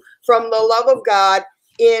you from the love of God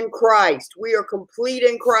in Christ. We are complete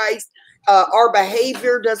in Christ. Our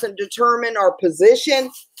behavior doesn't determine our position.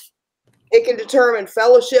 It can determine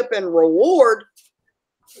fellowship and reward,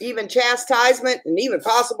 even chastisement, and even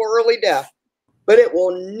possible early death. But it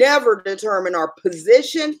will never determine our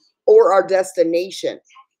position or our destination.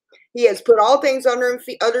 He has put all things under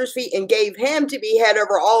his feet and gave him to be head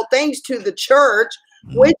over all things to the church,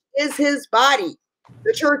 which is his body.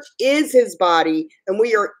 The church is his body, and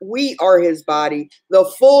we are his body, the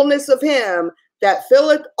fullness of him that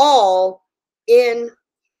filleth all in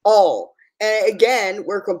all. And again,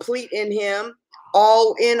 we're complete in him,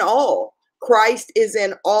 all in all. Christ is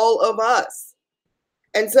in all of us.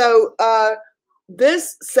 And so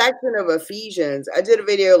this section of Ephesians, I did a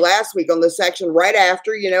video last week on the section right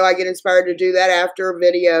after, I get inspired to do that after a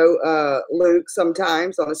video, Luke,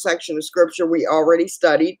 sometimes on a section of scripture we already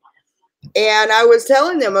studied. And I was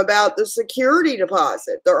telling them about the security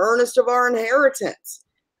deposit, the earnest of our inheritance.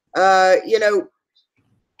 You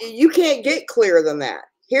can't get clearer than that.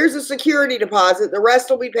 Here's a security deposit. The rest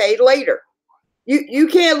will be paid later. You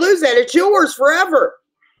can't lose that. It's yours forever.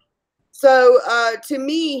 So to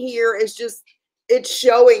me here is just, it's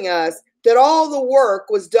showing us that all the work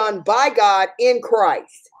was done by God in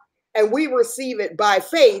Christ. And we receive it by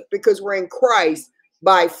faith because we're in Christ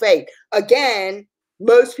by faith. Again,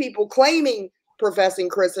 most people professing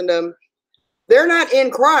Christendom, they're not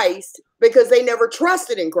in Christ because they never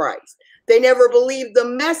trusted in Christ. They never believed the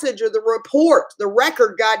message or the report, the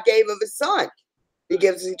record God gave of his son. He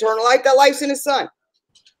gives us eternal life. That life's in his son.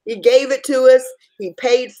 He gave it to us. He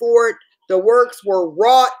paid for it. The works were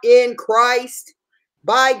wrought in Christ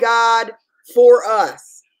by God for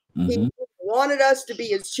us. He wanted us to be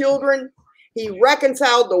his children. He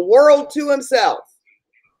reconciled the world to himself.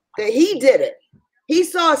 That he did it. He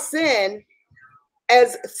saw sin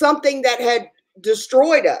as something that had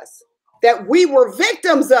destroyed us, that we were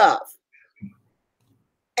victims of.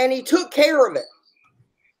 And he took care of it.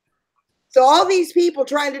 So all these people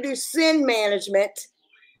trying to do sin management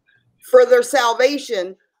for their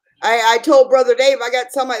salvation, I told Brother Dave, I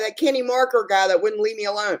got somebody, that Kenny Marker guy that wouldn't leave me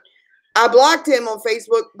alone. I blocked him on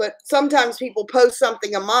Facebook, but sometimes people post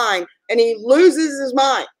something of mine and he loses his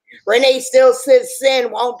mind. Renee still says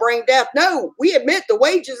sin won't bring death. No, we admit the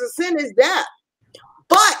wages of sin is death.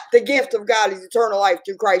 But the gift of God is eternal life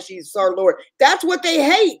through Christ Jesus our Lord. That's what they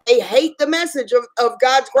hate. They hate the message of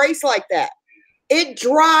God's grace like that. It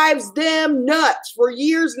drives them nuts for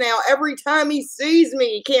years now. Every time he sees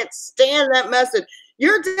me, he can't stand that message.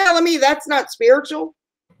 You're telling me that's not spiritual?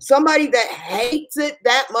 Somebody that hates it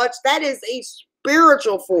that much, that is a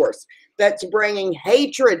spiritual force that's bringing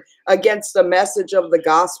hatred against the message of the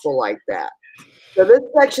gospel like that. So this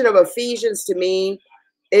section of Ephesians, to me,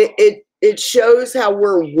 it shows how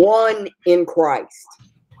we're one in Christ.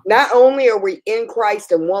 Not only are we in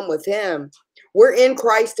Christ and one with him, we're in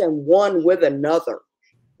Christ and one with another.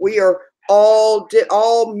 We are all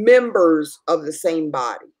members of the same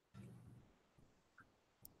body.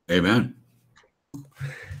 Amen.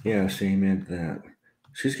 Yes, amen to that.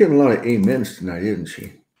 She's getting a lot of amens tonight, isn't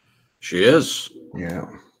she? She is. Yeah.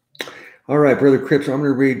 All right, Brother Cripps, I'm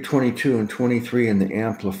going to read 22 and 23 in the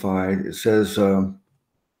Amplified. It says, and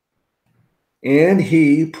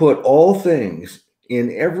he put all things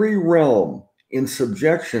in every realm in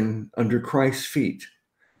subjection under Christ's feet,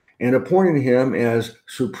 and appointed him as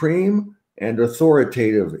supreme and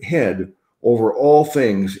authoritative head over all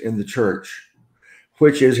things in the church,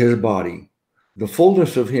 which is his body, the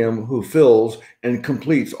fullness of him who fills and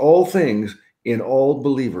completes all things in all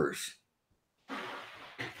believers.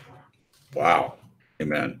 Wow.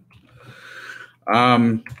 Amen. I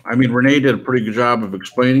mean, Renee did a pretty good job of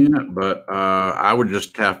explaining it, but I would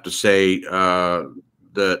just have to say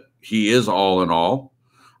that he is all in all.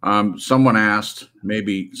 Someone asked,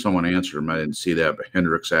 maybe someone answered him, I didn't see that, but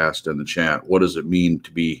Hendricks asked in the chat, what does it mean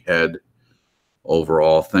to be head over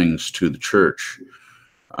all things to the church?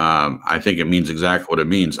 I think it means exactly what it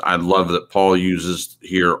means. I love that Paul uses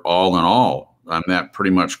here all in all. That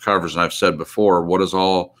pretty much covers, I've said before, what does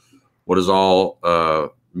all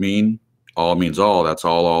mean? All means all. That's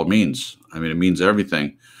all means. I mean, it means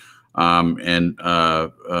everything.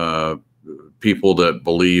 People that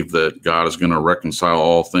believe that God is going to reconcile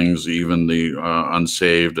all things, even the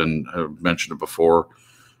unsaved, and I've mentioned it before,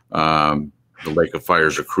 the lake of fire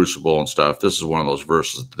is a crucible and stuff. This is one of those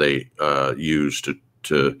verses that they use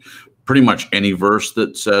to pretty much any verse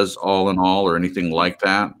that says all in all or anything like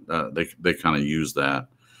that. They kind of use that.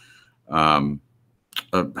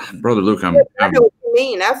 Brother Luke, I know what you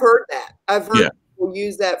mean. I've heard that. I've heard people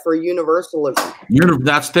use that for universalism.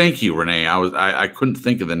 Thank you, Renee. I couldn't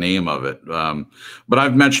think of the name of it. But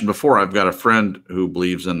I've mentioned before, I've got a friend who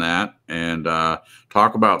believes in that, and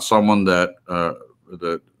talk about someone that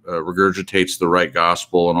regurgitates the right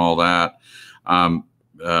gospel and all that.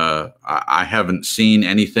 I haven't seen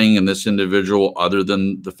anything in this individual other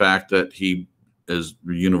than the fact that he is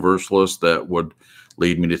a universalist that would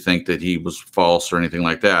lead me to think that he was false or anything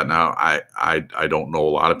like that. Now, I don't know a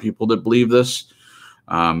lot of people that believe this,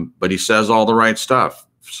 but he says all the right stuff.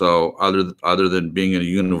 So other than being a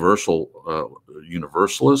universalist,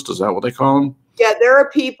 is that what they call him? Yeah, there are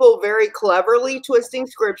people very cleverly twisting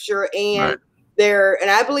scripture, and and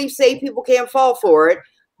I believe saved people can't fall for it,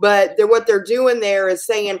 but what they're doing there is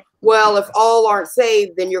saying, well, if all aren't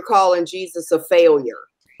saved, then you're calling Jesus a failure.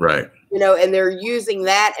 Right. You know, and they're using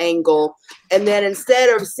that angle. And then instead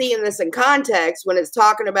of seeing this in context, when it's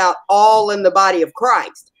talking about all in the body of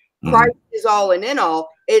Christ, Christ is all and in all,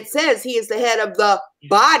 it says he is the head of the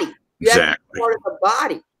body. You have to be part of the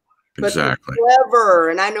body. But Exactly. clever,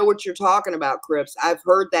 and I know what you're talking about, Cripps. I've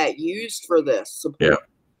heard that used for this support.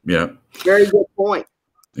 Yeah. Very good point.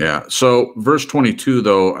 Yeah. So verse 22,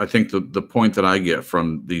 though, I think the point that I get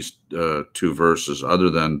from these two verses, other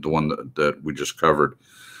than the one that we just covered,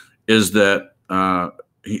 is that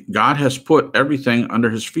God has put everything under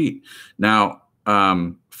his feet. Now,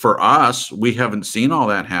 for us, we haven't seen all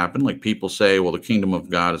that happen. Like people say, well, the kingdom of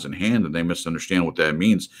God is in hand, and they misunderstand what that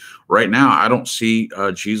means. Right now, I don't see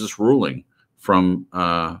Jesus ruling from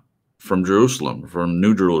Jerusalem, from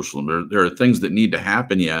New Jerusalem. There are things that need to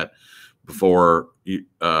happen yet before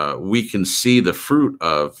we can see the fruit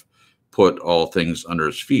of put all things under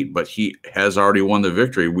his feet. But he has already won the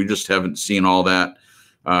victory. We just haven't seen all that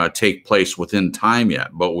take place within time yet,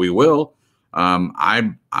 but we will.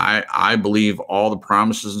 I believe all the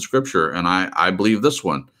promises in Scripture, and I believe this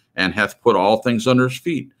one, and hath put all things under his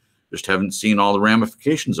feet. Just haven't seen all the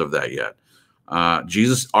ramifications of that yet.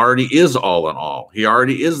 Jesus already is all in all. He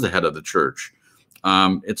already is the head of the church.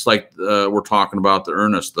 It's like we're talking about the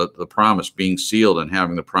earnest, the promise being sealed and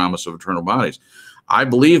having the promise of eternal bodies. I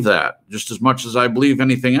believe that just as much as I believe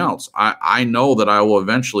anything else. I know that I will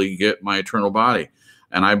eventually get my eternal body.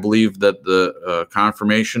 And I believe that the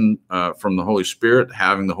confirmation from the Holy Spirit,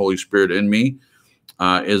 having the Holy Spirit in me,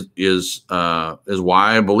 is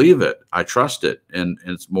why I believe it. I trust it, and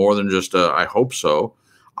it's more than just I hope so.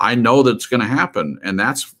 I know that it's going to happen, and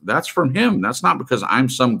that's from Him. That's not because I'm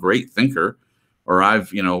some great thinker, or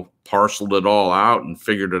I've parceled it all out and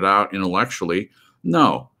figured it out intellectually.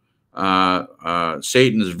 No.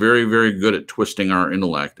 Satan is very, very good at twisting our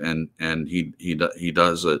intellect, and he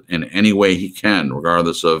does it in any way he can,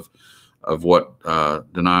 regardless of what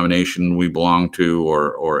denomination we belong to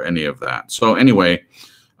or any of that. So anyway,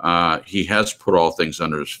 he has put all things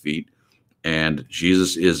under his feet, and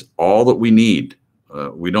Jesus is all that we need.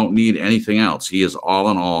 We don't need anything else. He is all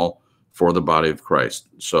in all for the body of Christ.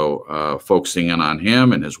 So focusing in on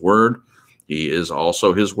him and his word, he is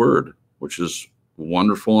also his word, which is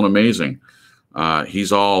wonderful and amazing.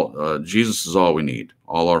 Jesus is all we need.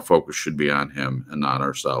 All our focus should be on him and not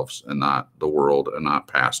ourselves and not the world and not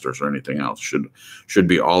pastors or anything else. Should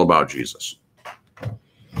be all about Jesus.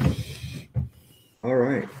 All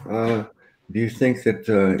right. Do you think that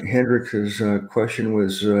Hendrix's question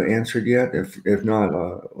was answered yet? If not,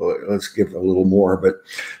 let's give a little more. But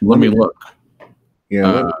let me look.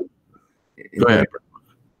 Yeah. Go ahead.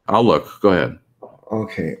 I'll look. Go ahead.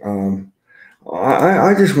 Okay.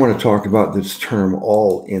 I just want to talk about this term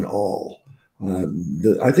 "all in all."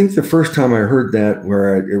 I think the first time I heard that,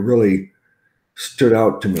 where it really stood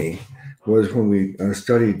out to me, was when we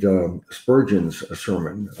studied Spurgeon's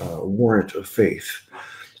sermon, "Warrant of Faith."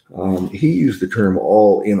 He used the term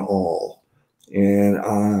 "all in all," and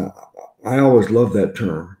I always loved that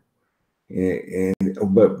term.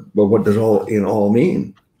 But what does "all in all"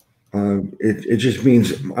 mean? It just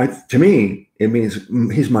means, to me, it means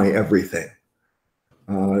he's my everything.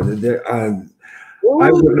 I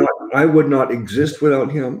would not exist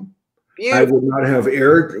without him. Beautiful. I would not have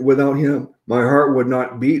aired without him. My heart would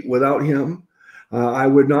not beat without him. I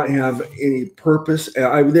would not have any purpose.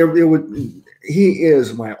 He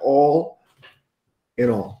is my all in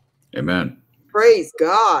all. Amen. Praise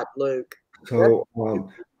God, Luke. So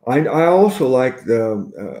I also like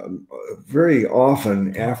very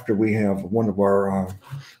often after we have one of our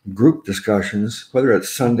group discussions, whether it's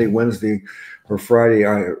Sunday, Wednesday, or Friday,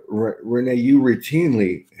 Renee, you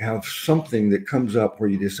routinely have something that comes up where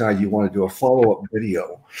you decide you want to do a follow-up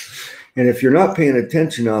video. And if you're not paying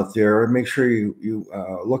attention out there, make sure you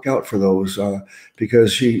look out for those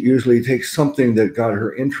because she usually takes something that got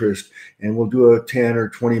her interest and we'll do a 10 or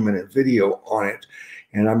 20-minute video on it.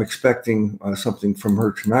 And I'm expecting something from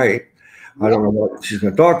her tonight. I don't know what she's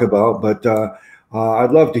going to talk about, but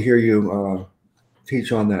I'd love to hear you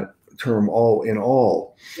teach on that term "all in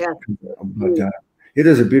all." Yeah. But it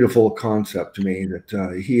is a beautiful concept to me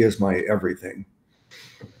that he is my everything.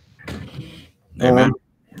 Amen.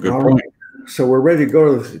 Good point. Right. So we're ready to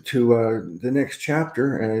go to the next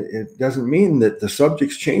chapter, and it doesn't mean that the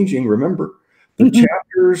subject's changing. Remember, the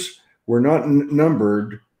chapters were not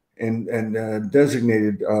numbered and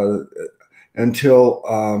designated until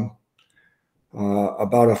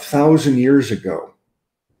about 1,000 years ago.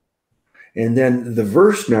 And then the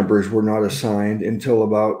verse numbers were not assigned until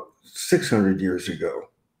about 600 years ago.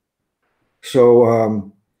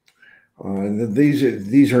 So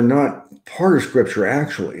these are not part of Scripture,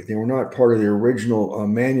 actually. They were not part of the original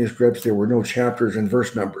manuscripts. There were no chapters and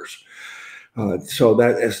verse numbers. So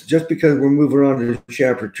that is just because we're moving on to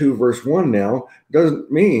chapter 2, verse 1 now,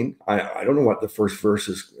 doesn't mean, I don't know what the first verse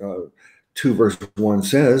is, 2 verse 1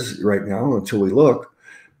 says right now until we look,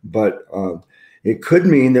 but it could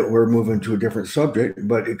mean that we're moving to a different subject,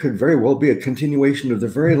 but it could very well be a continuation of the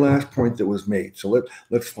very last point that was made. So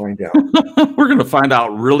let's find out. We're going to find out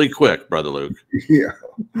really quick, Brother Luke. Yeah.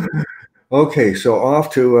 Okay, so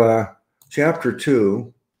off to chapter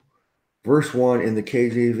 2, verse 1 in the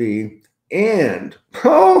KJV. And,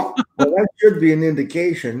 well, that should be an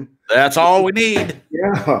indication. That's all we need.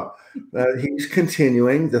 Yeah. He's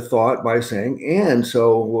continuing the thought by saying, and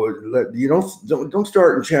so you don't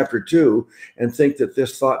start in chapter 2 and think that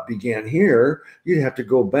this thought began here. You'd have to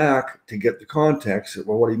go back to get the context of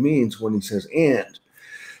what he means when he says and.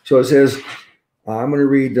 So it says, I'm going to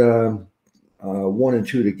read 1 and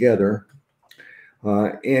 2 together.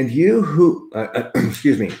 And you who,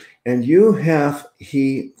 excuse me, and you hath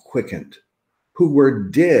he quickened, who were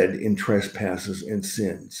dead in trespasses and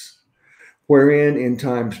sins, wherein in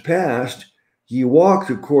times past ye walked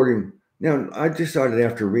according. Now, I decided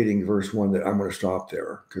after reading verse 1 that I'm going to stop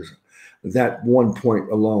there, because that one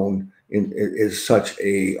point alone is such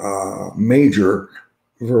a major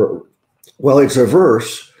well, it's a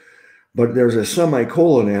verse, but there's a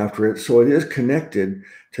semicolon after it, so it is connected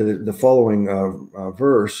to the following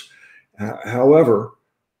verse. However,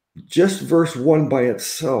 just verse 1 by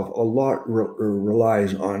itself, a lot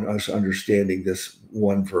relies on us understanding this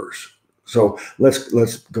one verse. So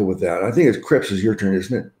let's go with that. I think it's Cripps is your turn,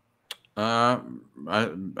 isn't it? I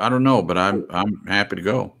don't know, but I'm happy to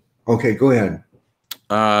go. Okay, go ahead.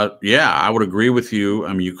 Yeah, I would agree with you.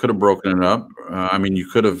 I mean, you could have broken it up. I mean, you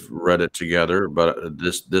could have read it together, but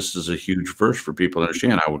this is a huge verse for people to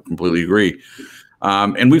understand. I would completely agree.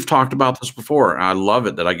 And we've talked about this before. I love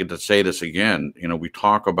it that I get to say this again. You know, we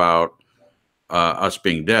talk about us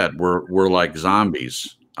being dead. We're like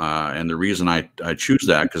zombies. And the reason I choose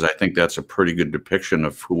that, because I think that's a pretty good depiction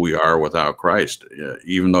of who we are without Christ.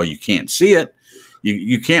 Even though you can't see it,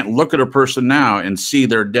 you can't look at a person now and see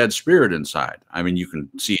their dead spirit inside. I mean, you can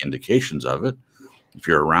see indications of it. If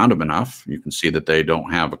you're around them enough, you can see that they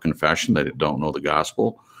don't have a confession, that they don't know the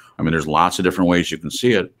gospel. I mean, there's lots of different ways you can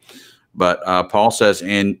see it. But Paul says,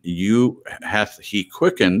 and you hath he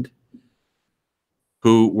quickened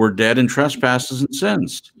who were dead in trespasses and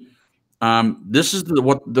sins. This is the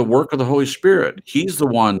work of the Holy Spirit. He's the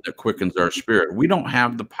one that quickens our spirit. We don't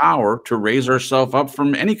have the power to raise ourselves up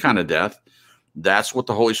from any kind of death. That's what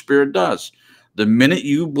the Holy Spirit does. The minute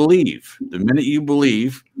you believe,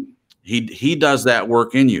 he does that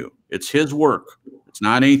work in you. It's his work. It's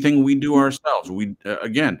not anything we do ourselves. We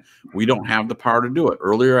don't have the power to do it.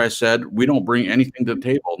 Earlier I said we don't bring anything to the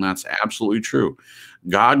table, and that's absolutely true.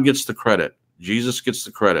 God gets the credit. Jesus gets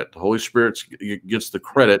the credit. The Holy Spirit gets the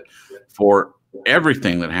credit for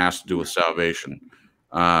everything that has to do with salvation.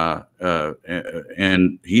 And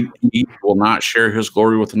he will not share his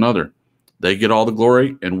glory with another. They get all the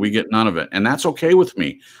glory and we get none of it. And that's okay with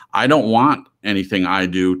me. I don't want anything I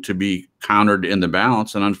do to be countered in the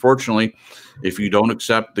balance. And unfortunately, if you don't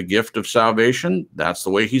accept the gift of salvation, that's the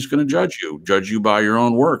way he's going to judge you by your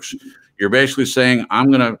own works. You're basically saying,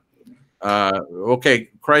 I'm going to, okay,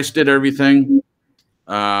 Christ did everything.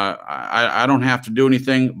 I don't have to do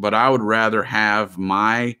anything, but I would rather have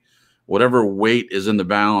my, whatever weight is in the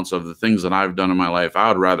balance of the things that I've done in my life, I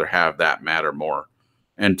would rather have that matter more.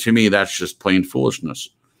 And to me, that's just plain foolishness.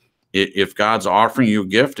 If God's offering you a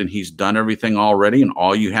gift and he's done everything already, and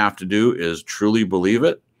all you have to do is truly believe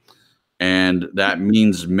it, and that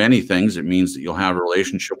means many things. It means that you'll have a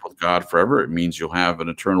relationship with God forever. It means you'll have an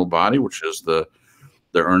eternal body, which is the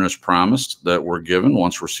earnest promise that we're given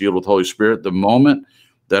once we're sealed with Holy Spirit. The moment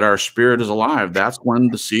that our spirit is alive, that's when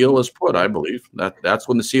the seal is put, I believe. That's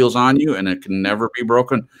when the seal's on you, and it can never be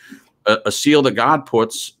broken. A seal that God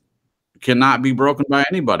puts cannot be broken by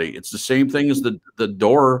anybody. It's the same thing as the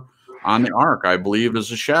door on the ark, I believe,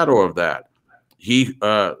 is a shadow of that.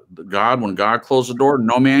 When God closed the door,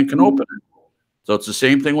 no man can open it. So it's the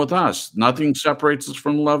same thing with us. Nothing separates us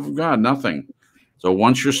from the love of God, nothing. So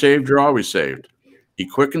once you're saved, you're always saved. He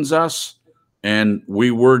quickens us, and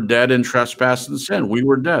we were dead in trespass and sin. We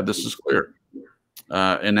were dead. This is clear.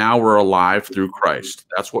 And now we're alive through Christ.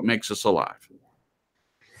 That's what makes us alive.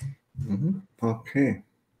 Mm-hmm. Okay.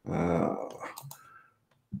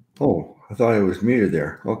 Oh, I thought I was muted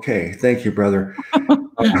there. Okay. Thank you, brother.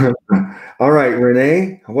 All right,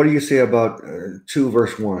 Renee, what do you say about 2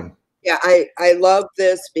 verse 1? Yeah, I love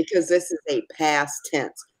this because this is a past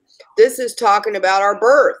tense. This is talking about our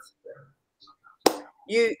birth.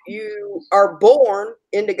 You are born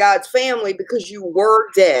into God's family because you were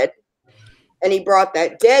dead, and he brought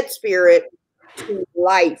that dead spirit to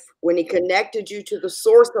life when he connected you to the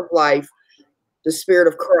source of life, the Spirit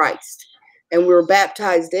of Christ. And we were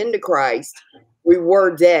baptized into Christ. We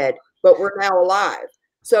were dead, but we're now alive.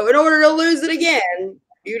 So in order to lose it again,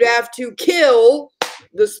 you'd have to kill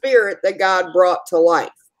the spirit that God brought to life.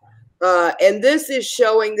 And this is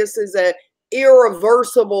showing this is an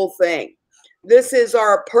irreversible thing. This is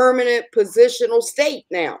our permanent positional state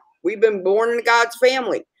now. We've been born into God's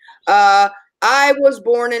family. I was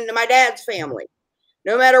born into my dad's family.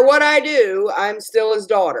 No matter what I do, I'm still his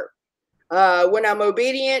daughter. When I'm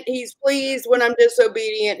obedient, he's pleased. When I'm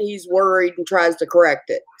disobedient, he's worried and tries to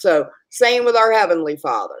correct it. So same with our Heavenly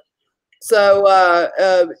Father. So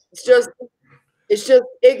it's just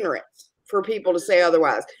ignorance for people to say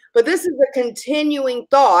otherwise. But this is a continuing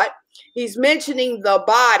thought. He's mentioning the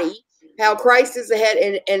body, how Christ is the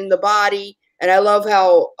head and the body. And I love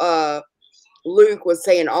how Luke was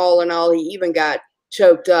saying all in all. He even got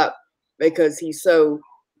choked up because he's so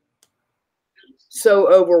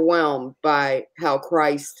overwhelmed by how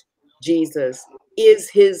Christ Jesus is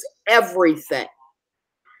his everything,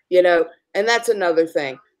 you know. And that's another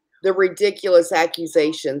thing, the ridiculous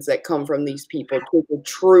accusations that come from these people to the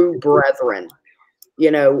true brethren.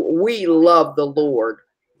 You know, we love the Lord.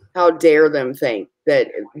 How dare them think that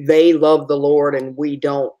they love the Lord and we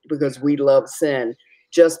don't, because we love sin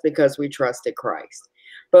just because we trusted Christ.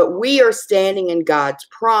 But we are standing in God's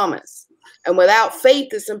promise. And without faith,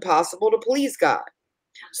 it's impossible to please God.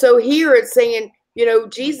 So here it's saying, you know,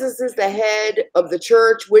 Jesus is the head of the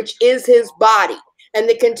church, which is his body. And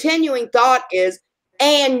the continuing thought is,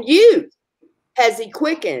 and you has he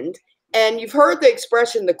quickened. And you've heard the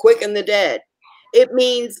expression, the quick and the dead. It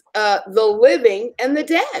means the living and the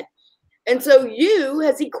dead. And so you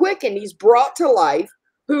has he quickened. He's brought to life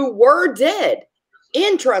who were dead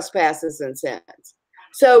in trespasses and sins.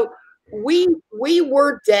 So we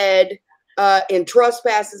were dead in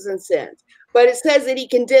trespasses and sins. But it says that he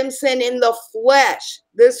condemns sin in the flesh.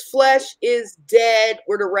 This flesh is dead.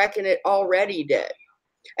 We're to reckon it already dead.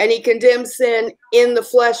 And he condemns sin in the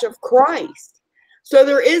flesh of Christ. So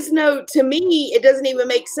there is no, to me, it doesn't even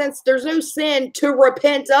make sense. There's no sin to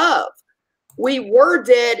repent of. We were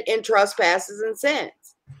dead in trespasses and sins.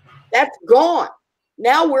 That's gone.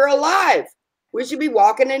 Now we're alive. We should be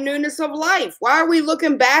walking in newness of life. Why are we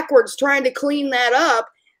looking backwards trying to clean that up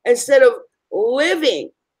instead of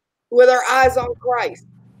living with our eyes on Christ?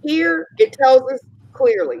 Here it tells us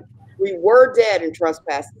clearly, we were dead in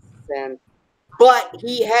trespasses and sin, but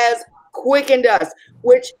he has quickened us,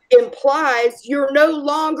 which implies you're no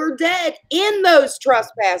longer dead in those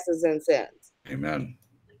trespasses and sins. Amen.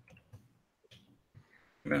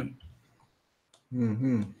 Amen.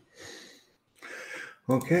 Mm-hmm.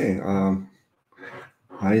 Okay.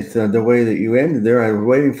 I thought the way that you ended there, I was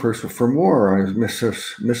waiting for more. I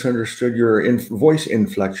misunderstood your voice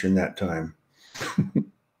inflection that time.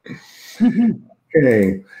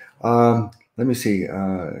 Okay. Let me see.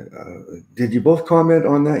 Did you both comment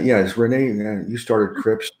on that? Yes, Renee, you started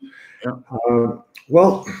Cripps. Yeah.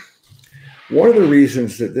 Well, one of the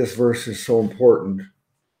reasons that this verse is so important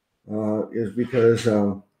is because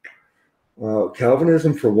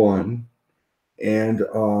Calvinism, for one, and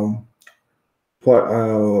what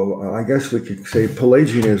I guess we could say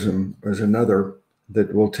Pelagianism is another,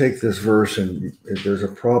 that will take this verse, and there's a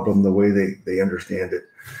problem the way they understand it.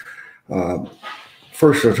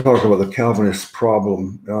 First, I'll talk about the Calvinist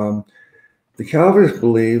problem. The Calvinists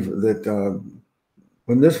believe that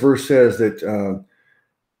when this verse says that,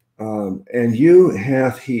 and you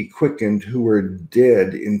hath he quickened who were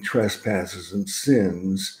dead in trespasses and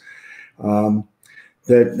sins, that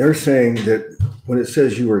they're saying that when it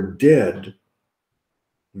says you are dead,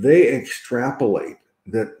 they extrapolate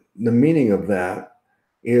that the meaning of that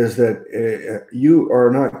is that you are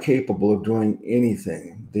not capable of doing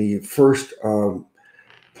anything. The first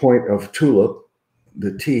point of TULIP,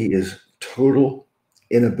 the T, is total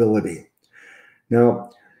inability.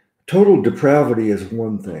 Now, total depravity is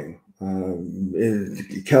one thing.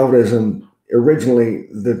 Calvinism, originally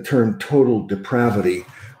the term total depravity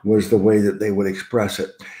was the way that they would express it.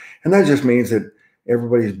 And that just means that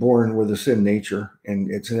everybody's born with a sin nature, and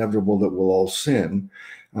it's inevitable that we'll all sin.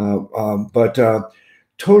 But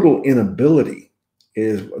total inability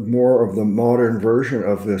is more of the modern version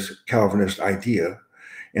of this Calvinist idea.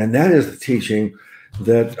 And that is the teaching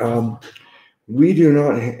that we do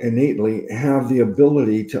not innately have the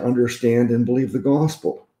ability to understand and believe the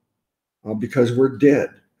gospel because we're dead.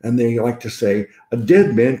 And they like to say a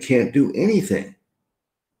dead man can't do anything.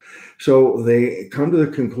 So they come to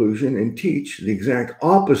the conclusion and teach the exact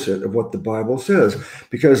opposite of what the Bible says.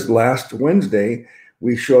 Because last Wednesday,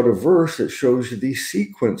 we showed a verse that shows you the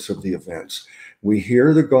sequence of the events. We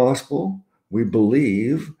hear the gospel, we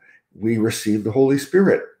believe, we receive the Holy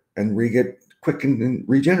Spirit, and we get quickened and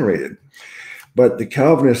regenerated. But the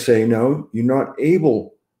Calvinists say, no, you're not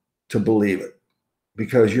able to believe it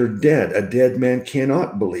because you're dead. A dead man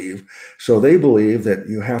cannot believe. So they believe that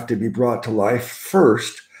you have to be brought to life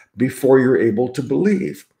first before you're able to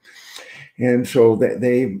believe. And so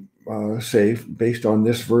they say, based on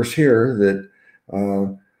this verse here, that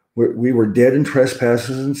we were dead in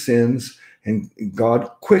trespasses and sins, and God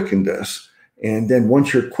quickened us. And then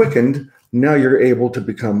once you're quickened, now you're able to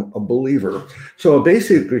become a believer. So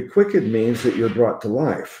basically, quickened means that you're brought to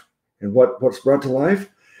life. And what's brought to life?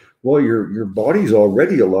 Well, your body's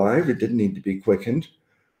already alive. It didn't need to be quickened.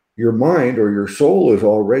 Your mind or your soul is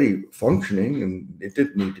already functioning, and it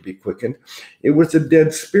didn't need to be quickened. It was a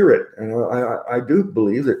dead spirit. And I do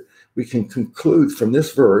believe that we can conclude from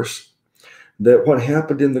this verse that what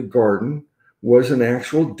happened in the garden was an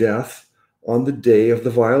actual death on the day of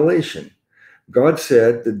the violation. God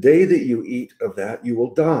said, the day that you eat of that, you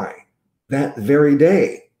will die, that very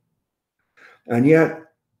day. And yet,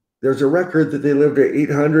 there's a record that they lived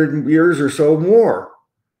 800 years or so more.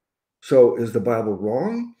 So is the Bible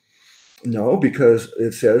wrong? No, because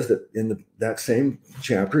it says that in that same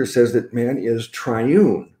chapter, it says that man is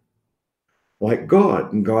triune, like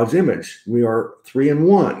God, in God's image. We are 3 in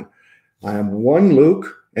 1. I am one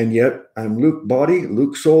Luke, and yet I'm Luke body,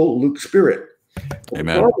 Luke soul, Luke spirit.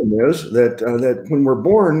 Amen. The problem is that when we're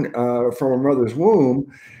born from a mother's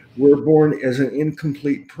womb, we're born as an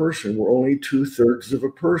incomplete person. We're only 2/3 of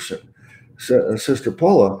a person. So, Sister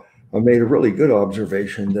Paula made a really good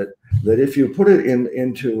observation that if you put it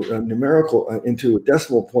into a numerical, into a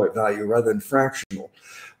decimal point value rather than fractional,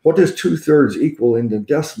 what does 2/3 equal into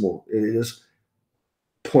decimal? It is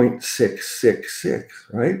 0.666,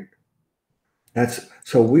 right?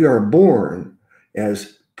 So we are born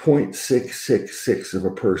as 0.666 of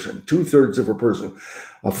a person, 2/3 of a person,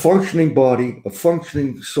 a functioning body, a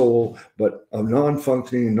functioning soul, but a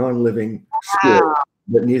non-functioning, non-living spirit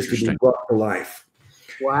that needs to be brought to life.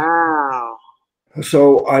 Wow.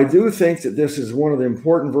 So I do think that this is one of the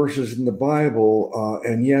important verses in the Bible,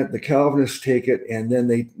 and yet the Calvinists take it and then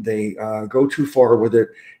they go too far with it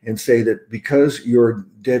and say that because you're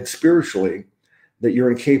dead spiritually, that you're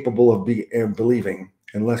incapable of believing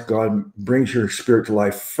unless God brings your spirit to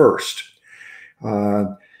life first.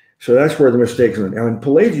 So that's where the mistake is. Now in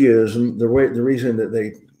Pelagianism, the reason that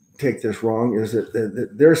they take this wrong is that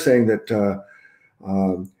they're saying that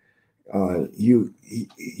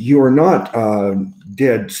you are not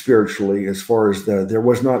dead spiritually, as far as there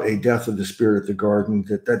was not a death of the spirit at the garden.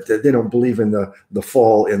 That they don't believe in the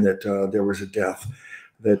fall and that there was a death.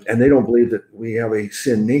 And they don't believe that we have a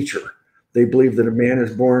sin nature. They believe that a man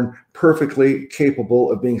is born perfectly capable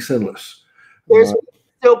of being sinless. There's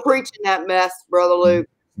still preaching that mess, Brother Luke.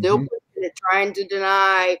 Still Mhm. preaching it, trying to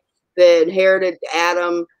deny the inherited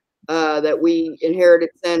Adam, that we inherited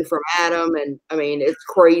sin from Adam. And I mean, it's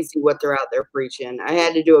crazy what they're out there preaching. I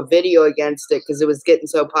had to do a video against it because it was getting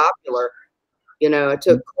so popular. You know, I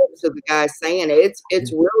took clips of the guy saying it.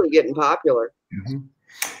 It's really getting popular. Mhm.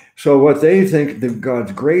 So what they think that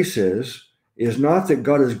God's grace is not that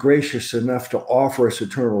God is gracious enough to offer us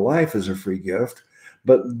eternal life as a free gift,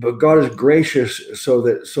 but God is gracious so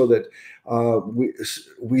that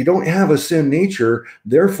we don't have a sin nature.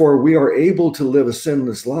 Therefore, we are able to live a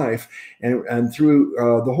sinless life, and through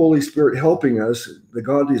the Holy Spirit helping us, the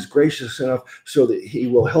God is gracious enough so that He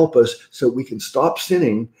will help us so we can stop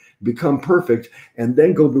sinning, become perfect, and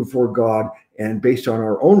then go before God. And based on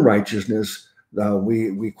our own righteousness,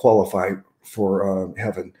 we qualify for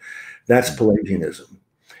heaven. That's Pelagianism.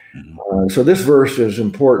 So this verse is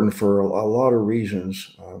important for a lot of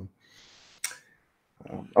reasons.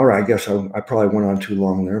 All right, I guess I probably went on too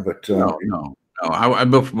long there, but no.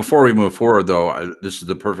 Before we move forward, though, this is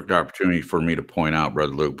the perfect opportunity for me to point out,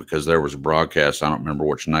 Brother Luke, because there was a broadcast. I don't remember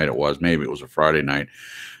which night it was. Maybe it was a Friday night,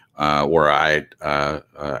 where I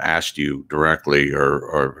asked you directly,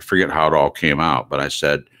 or I forget how it all came out, but I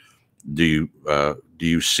said, do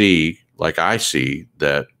you see, like I see,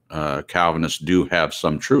 that Calvinists do have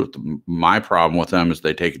some truth? My problem with them is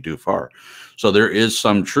they take it too far. So there is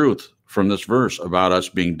some truth from this verse about us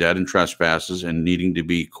being dead in trespasses and needing to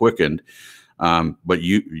be quickened. But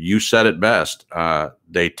you said it best.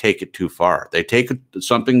 They take it too far. They take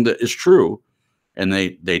something that is true, and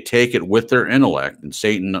they take it with their intellect. And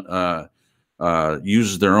Satan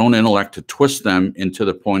uses their own intellect to twist them into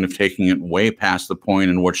the point of taking it way past the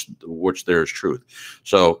point in which there is truth.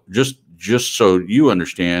 So just so you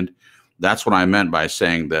understand, that's what I meant by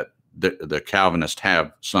saying that the Calvinists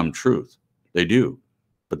have some truth. They do,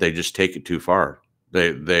 but they just take it too far.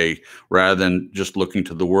 They rather than just looking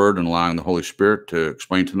to the Word and allowing the Holy Spirit to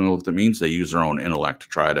explain to them what that means, they use their own intellect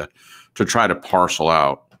to try to parcel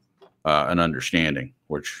out an understanding,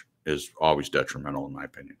 which is always detrimental, in my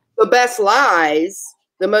opinion. The best lies,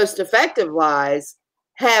 the most effective lies,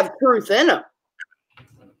 have truth in them.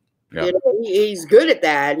 Yeah. You know, he's good at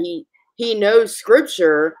that. He knows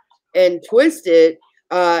Scripture and twist it.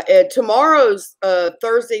 Tomorrow's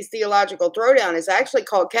Thursday's Theological Throwdown is actually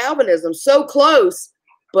called Calvinism. So close,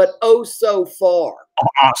 but oh so far.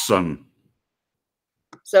 Awesome.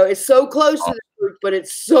 So it's so close to the truth, but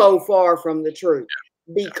it's so far from the truth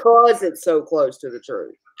because it's so close to the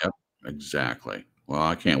truth. Yep, exactly. Well,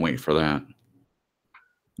 I can't wait for that.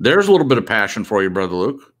 There's a little bit of passion for you, Brother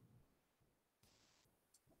Luke.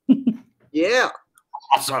 Yeah.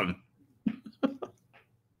 Awesome.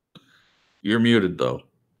 You're muted, though.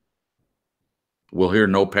 We'll hear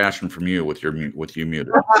no passion from you with you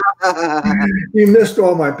muted. You missed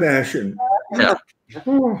all my passion. Yeah.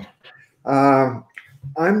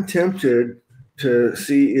 I'm tempted to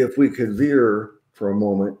see if we could veer for a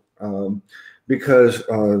moment, because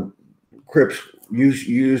Cripps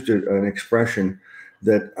used an expression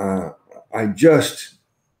that I just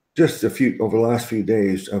over the last few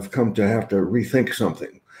days I've come to have to rethink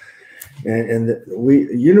something. And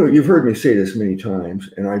you've heard me say this many times,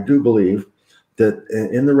 and I do believe that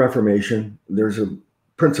in the Reformation, there's a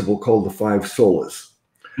principle called the five solas.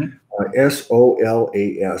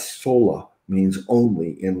 S-O-L-A-S, sola means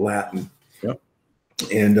only in Latin. Yep.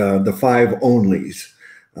 And the five onlys.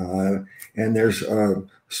 And there's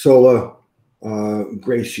sola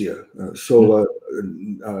gratia, sola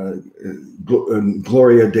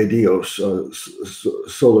gloria de Dios,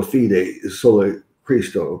 sola fide, sola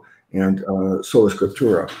Christo, and sola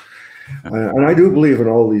scriptura. And I do believe in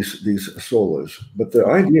all these solas, but the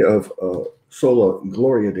idea of sola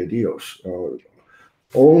gloria de Dios,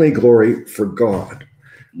 only glory for God.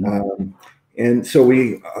 And so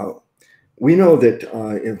we know that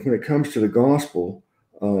when it comes to the gospel,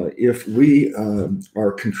 if we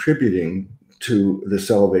are contributing to the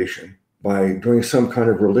salvation by doing some kind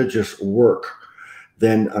of religious work,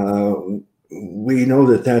 then we know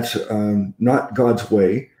that that's not God's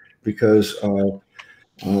way, because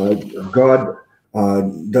God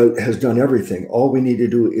has done everything. All we need to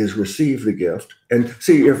do is receive the gift. And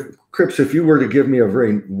see, Cripps, if you were to give me a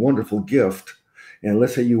very wonderful gift, and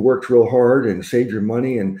let's say you worked real hard and saved your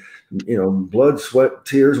money, and blood, sweat,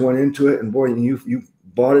 tears went into it, and boy, you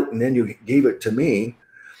bought it, and then you gave it to me,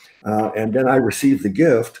 and then I received the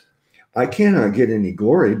gift, I cannot get any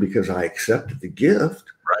glory because I accepted the gift.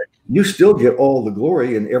 Right. You still get all the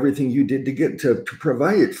glory and everything you did to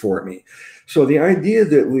provide it for me. So the idea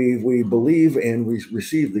that we believe and we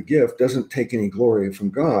receive the gift doesn't take any glory from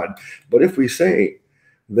God. But if we say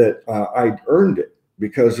that I earned it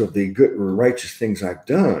because of the good or righteous things I've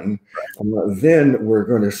done, then we're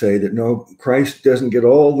going to say that no, Christ doesn't get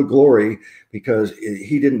all the glory because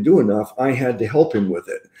he didn't do enough. I had to help him with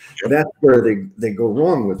it. Sure. That's where they go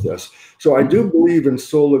wrong with this. So I do believe in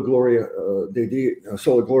sola gloria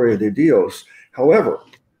de Dios. However,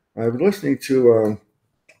 I was listening to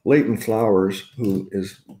Leighton Flowers, who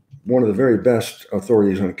is one of the very best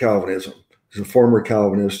authorities on Calvinism. He's a former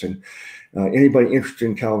Calvinist, and anybody interested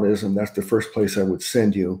in Calvinism, that's the first place I would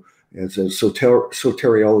send you. It's a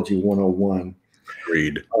Soteriology 101.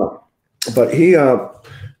 Agreed. But he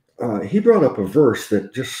brought up a verse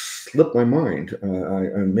that just slipped my mind.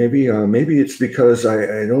 Maybe it's because I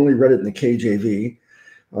had only read it in the KJV.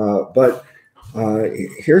 But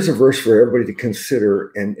here's a verse for everybody to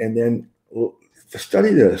consider, and then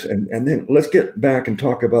study this, and then let's get back and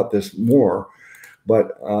talk about this more.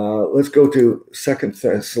 But let's go to 2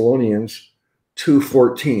 Thessalonians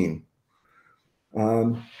 2:14.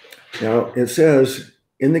 Now it says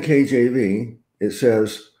in the KJV, it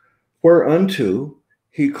says, "Whereunto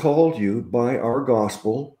he called you by our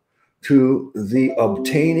gospel to the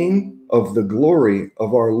obtaining of the glory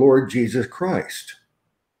of our Lord Jesus Christ."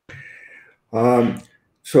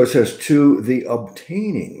 So it says, to the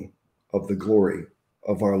obtaining of the glory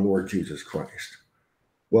of our Lord Jesus Christ.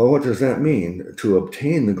 Well, what does that mean, to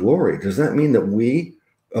obtain the glory? Does that mean that we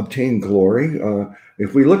obtain glory?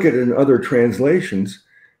 If we look at it in other translations,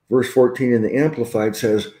 verse 14 in the Amplified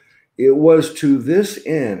says, "It was to this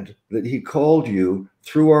end that he called you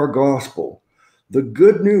through our gospel, the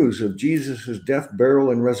good news of Jesus' death, burial,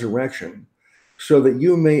 and resurrection, so that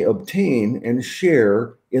you may obtain and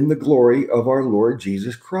share in the glory of our Lord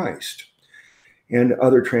Jesus Christ. And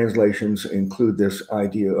other translations include this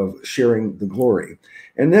idea of sharing the glory.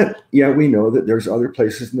 And that, yeah, we know that there's other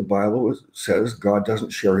places in the Bible that says God doesn't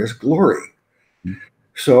share his glory.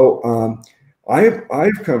 So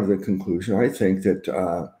I've come to the conclusion, I think that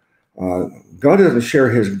God doesn't share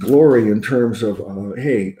his glory in terms of,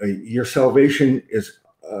 hey, your salvation is,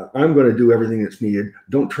 I'm going to do everything that's needed.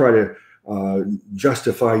 Don't try to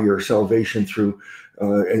justify your salvation through,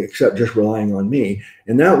 except just relying on me.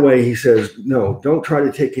 And that way he says, no, don't try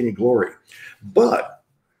to take any glory. But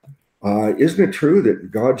isn't it true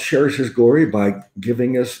that God shares his glory by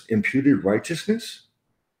giving us imputed righteousness?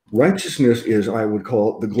 Righteousness is, I would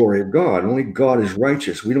call it, the glory of God. Only God is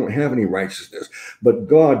righteous. We don't have any righteousness, but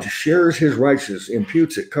God shares his righteousness,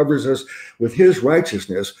 imputes it, covers us with his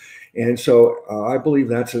righteousness. And so I believe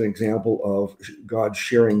that's an example of God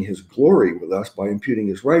sharing his glory with us by imputing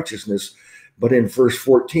his righteousness. But in verse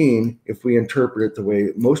 14, if we interpret it the way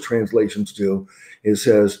most translations do, it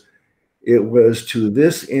says, it was to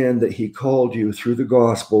this end that he called you through the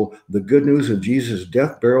gospel, the good news of Jesus'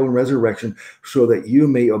 death, burial, and resurrection, so that you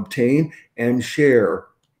may obtain and share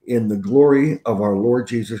in the glory of our Lord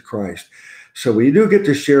Jesus Christ. So we do get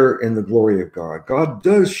to share in the glory of God. God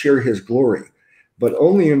does share his glory, but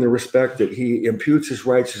only in the respect that he imputes his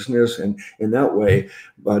righteousness, and in that way,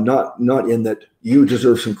 not in that you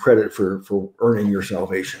deserve some credit for earning your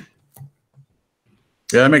salvation.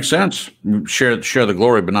 Yeah, that makes sense. Share the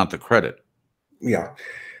glory, but not the credit. Yeah.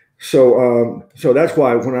 So that's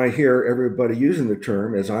why when I hear everybody using the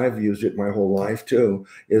term, as I've used it my whole life too,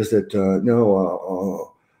 is that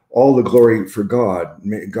all the glory for God.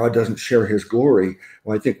 God doesn't share his glory.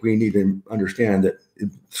 Well, I think we need to understand that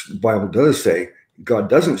the Bible does say God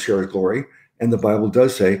doesn't share his glory, and the Bible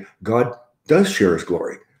does say God does share his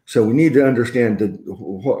glory. So we need to understand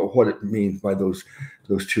what it means by those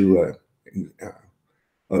two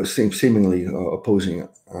seemingly opposing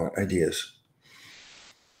ideas.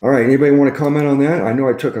 All right, anybody want to comment on that? I know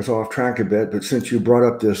I took us off track a bit, but since you brought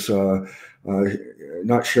up this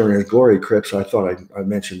not sharing his glory, Cripps, I thought I'd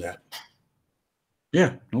mention that.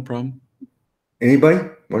 Yeah, no problem. Anybody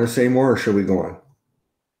want to say more, or should we go on?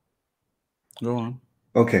 Go on.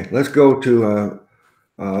 Okay, let's go to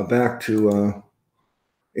back to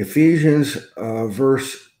Ephesians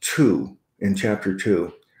verse 2 in chapter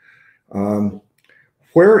 2.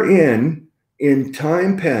 Wherein in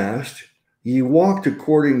time past ye walked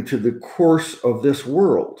according to the course of this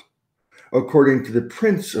world, according to the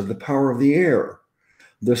prince of the power of the air,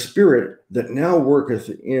 the spirit that now worketh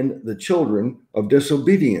in the children of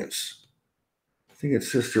disobedience. I think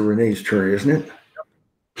it's Sister Renee's turn, isn't it?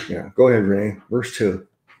 Yeah, go ahead, Renee. Verse 2.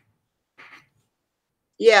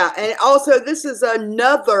 Yeah, and also this is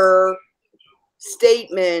another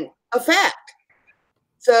statement of fact.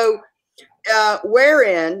 So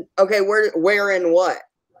wherein what?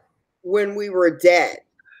 When we were dead.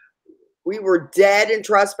 We were dead in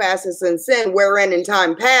trespasses and sin, wherein in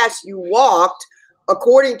time past you walked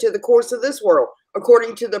according to the course of this world,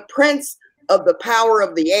 according to the prince of the power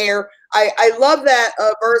of the air. I love that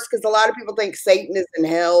verse because a lot of people think Satan is in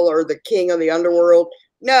hell or the king of the underworld.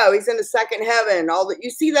 No, he's in the second heaven. You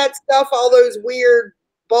see that stuff, all those weird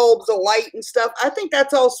bulbs of light and stuff. I think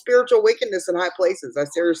that's all spiritual wickedness in high places. I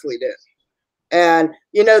seriously do. And,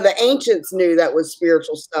 the ancients knew that was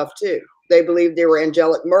spiritual stuff too. They believed they were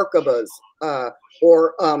angelic Merkabahs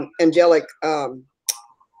or angelic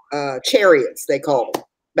chariots, they called them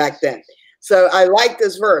back then. So I like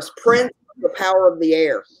this verse, prince of the power of the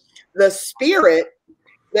air, the spirit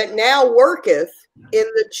that now worketh in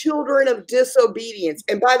the children of disobedience.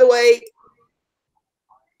 And by the way,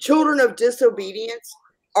 children of disobedience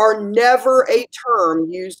are never a term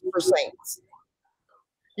used for saints.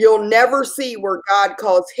 You'll never see where God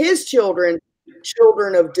calls his children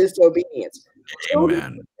of disobedience.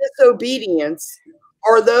 Children of disobedience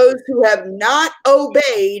are those who have not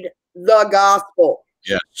obeyed the gospel.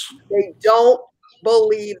 Yes. They don't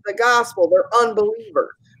believe the gospel. They're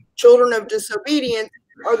unbelievers. Children of disobedience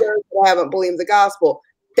are those who haven't believed the gospel.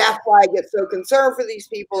 That's why I get so concerned for these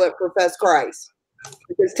people that profess Christ.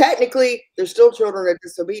 Because technically, they're still children of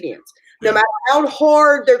disobedience. No matter how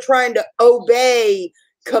hard they're trying to obey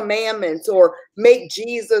commandments or make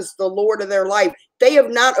Jesus the Lord of their life, they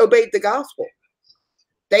have not obeyed the gospel.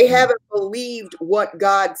 They haven't believed what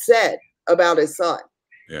God said about his son.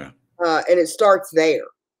 Yeah. And it starts there.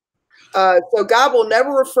 So God will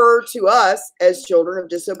never refer to us as children of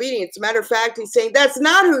disobedience. As a matter of fact, he's saying that's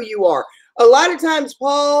not who you are. A lot of times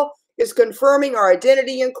Paul is confirming our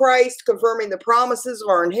identity in Christ, confirming the promises of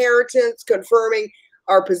our inheritance, confirming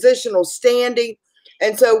our positional standing.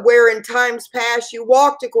 And so where in times past you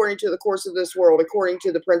walked according to the course of this world, according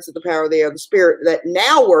to the prince of the power of the air, the spirit that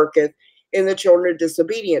now worketh in the children of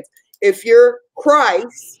disobedience. If you're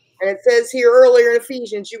Christ, and it says here earlier in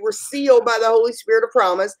Ephesians, you were sealed by the Holy Spirit of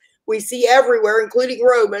promise. We see everywhere, including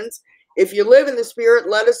Romans. If you live in the Spirit,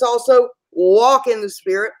 let us also walk in the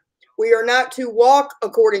Spirit. We are not to walk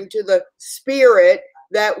according to the spirit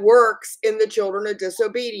that works in the children of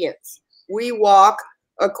disobedience. We walk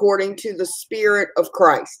according to the Spirit of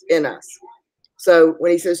Christ in us. So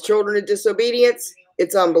when he says children of disobedience,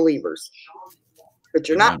 it's unbelievers. But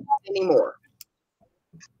you're not anymore.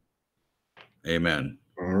 Amen.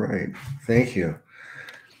 All right. Thank you.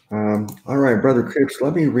 All right, Brother Cripps,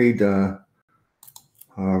 let me read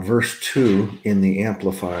verse 2 in the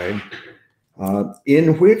Amplified.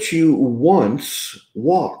 In which you once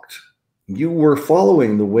walked. You were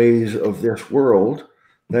following the ways of this world.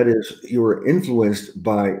 That is, you were influenced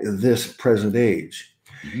by this present age.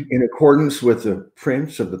 In accordance with the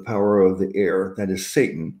prince of the power of the air, that is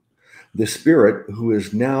Satan, the spirit who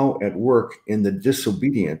is now at work in the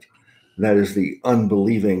disobedient, that is the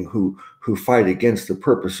unbelieving who fight against the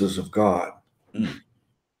purposes of God.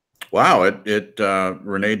 Wow,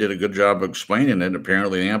 Renee did a good job of explaining it.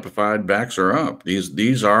 Apparently, the Amplified backs her up.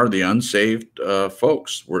 These are the unsaved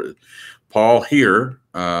folks. Paul here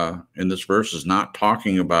in this verse is not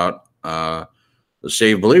talking about the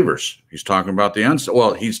saved believers. He's talking about the unsaved.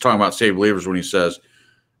 Well, he's talking about saved believers when he says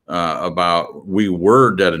about we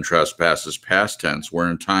were dead in trespasses, past tense. Where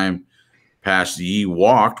in time past ye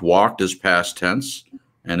walked. Walked is past tense,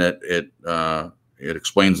 and it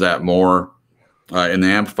explains that more. In the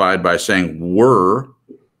Amplified by saying were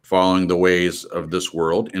following the ways of this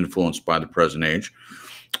world, influenced by the present age.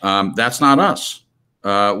 That's not us.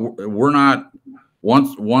 We're not,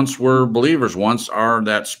 once we're believers, once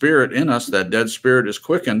that spirit in us, that dead spirit is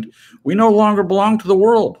quickened, we no longer belong to the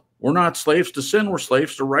world. We're not slaves to sin, we're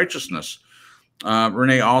slaves to righteousness.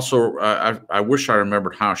 Renee also, I wish I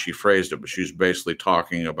remembered how she phrased it, but she's basically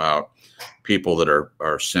talking about people that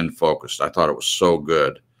are sin focused. I thought it was so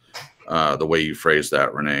good. The way you phrase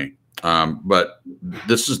that, Renee. But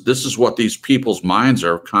this is what these people's minds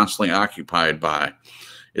are constantly occupied by.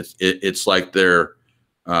 It's like they're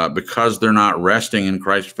because they're not resting in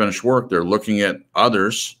Christ's finished work. They're looking at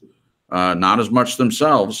others, not as much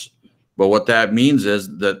themselves. But what that means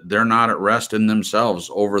is that they're not at rest in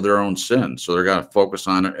themselves over their own sin. So they're going to focus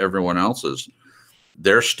on everyone else's.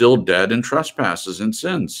 They're still dead in trespasses and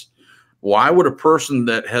sins. Why would a person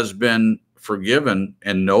that has been forgiven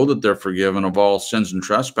and know that they're forgiven of all sins and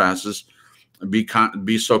trespasses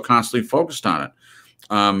be so constantly focused on it?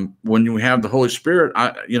 When you have the Holy Spirit,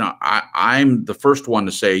 I'm the first one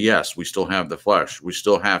to say, yes, we still have the flesh. We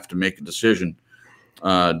still have to make a decision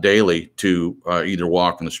daily to either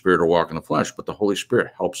walk in the Spirit or walk in the flesh, but the Holy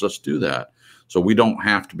Spirit helps us do that. So we don't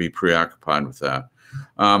have to be preoccupied with that.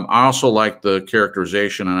 I also like the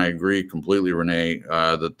characterization, and I agree completely, Renee,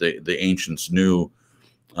 that the ancients knew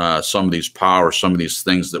some of these powers, some of these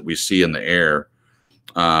things that we see in the air.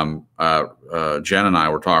 Jen and I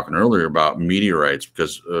were talking earlier about meteorites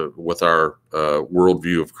because with our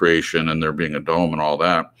worldview of creation and there being a dome and all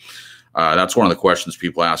that, that's one of the questions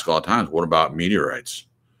people ask all the time. What about meteorites?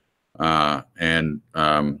 We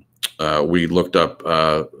looked up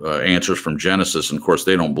answers from Genesis, and of course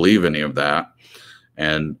they don't believe any of that.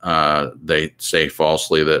 And they say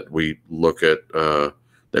falsely that we look at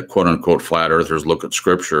that quote unquote flat earthers look at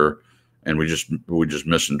scripture and we just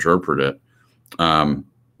misinterpret it.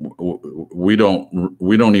 We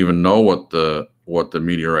don't even know what the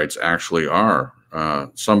meteorites actually are.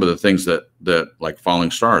 Some of the things that like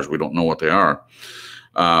falling stars, we don't know what they are.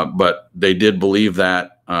 But they did believe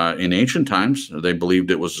that in ancient times. They believed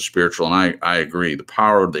it was a spiritual, and I agree. The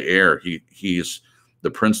power of the air, he's the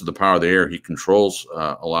prince of the power of the air. He controls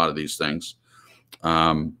a lot of these things.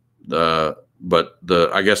 But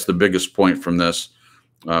I guess the biggest point from this,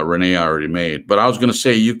 Renee already made. But I was going to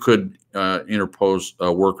say you could interpose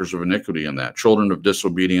workers of iniquity in that. Children of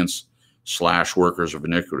disobedience / workers of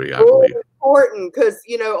iniquity, I believe. Important because,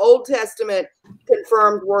 Old Testament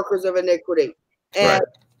confirmed workers of iniquity. And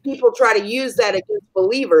people try to use that against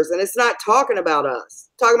believers. And it's not talking about us.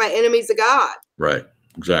 It's talking about enemies of God. Right.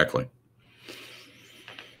 Exactly.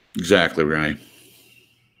 Exactly, Renee.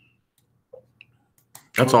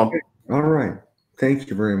 That's all. All right. Thank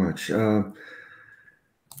you very much.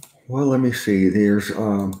 Well, let me see. There's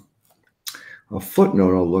a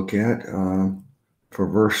footnote I'll look at for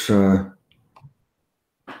verse, let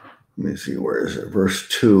me see, where is it? Verse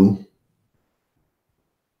 2.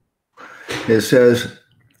 It says,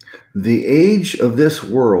 the age of this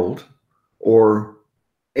world, or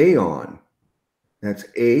Aeon. That's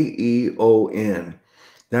Aeon.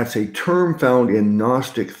 That's a term found in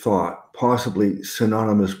Gnostic thought, possibly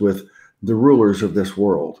synonymous with the rulers of this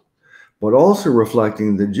world, but also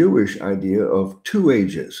reflecting the Jewish idea of two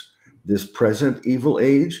ages, this present evil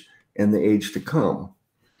age and the age to come.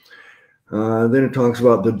 Then it talks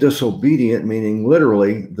about the disobedient, meaning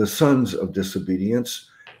literally the sons of disobedience,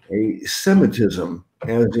 a Semitism,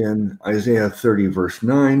 as in Isaiah 30, verse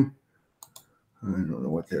 9. I don't know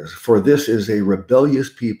what this is. For this is a rebellious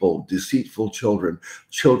people, deceitful children,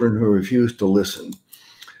 children who refuse to listen.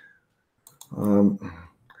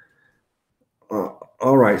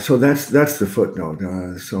 All right, so that's the footnote.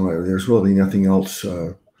 So there's really nothing else.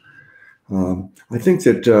 I think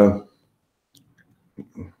that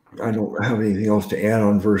I don't have anything else to add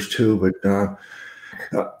on verse 2, but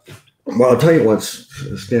well, I'll tell you what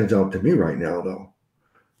stands out to me right now, though.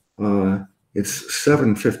 It's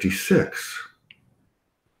 7:56.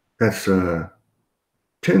 That's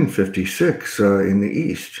 10:56 in the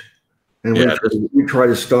East. And Yeah, we try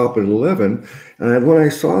to stop at 11. And when I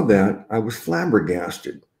saw that, I was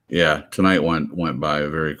flabbergasted. yeah, tonight went by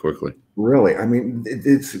very quickly. Really, I mean,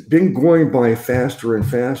 it's been going by faster and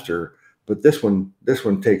faster, but this one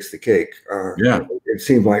takes the cake. Yeah. It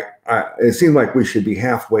seemed like we should be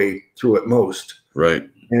halfway through at most. Right.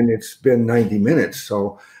 And it's been 90 minutes,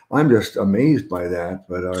 so I'm just amazed by that.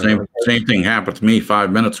 But same thing happened to me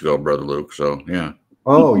 5 minutes ago, Brother Luke. So yeah.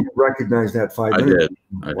 Oh, you recognize that 5 minutes?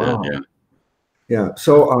 I Wow. did. Yeah. Yeah.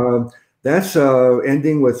 So that's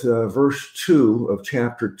ending with verse 2 of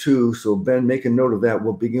chapter 2. So Ben, make a note of that.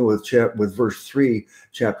 We'll begin with verse 3,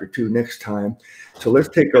 chapter 2 next time. So let's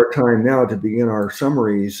take our time now to begin our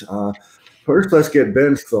summaries. First, let's get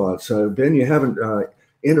Ben's thoughts. Ben, you haven't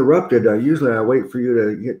interrupted. Usually I wait for you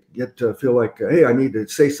to get to feel like, hey, I need to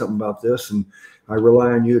say something about this, and I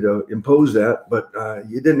rely on you to impose that, but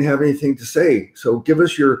you didn't have anything to say. So give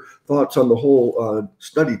us your thoughts on the whole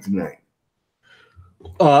study tonight.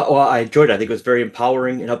 Well, I enjoyed it. I think it was very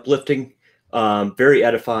empowering and uplifting, very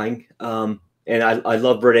edifying. And I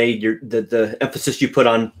love, Renee, the emphasis you put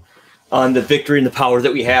on the victory and the power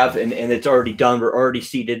that we have, and it's already done. We're already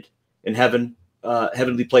seated in heaven,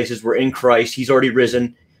 heavenly places. We're in Christ. He's already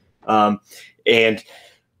risen. Again,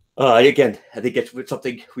 I think it's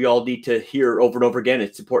something we all need to hear over and over again.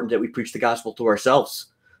 It's important that we preach the gospel to ourselves.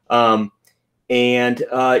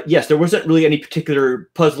 Yes, there wasn't really any particular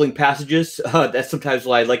puzzling passages. That's sometimes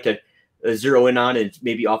what I like to zero in on and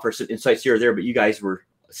maybe offer some insights here or there, but you guys were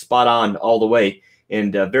spot on all the way,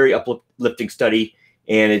 and very uplifting study.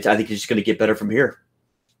 And I think it's just going to get better from here.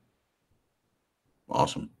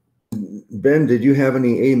 Awesome. Ben, did you have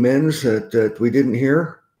any amens that we didn't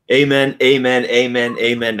hear? Amen, amen, amen,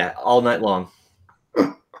 amen, all night long.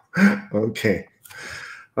 Okay.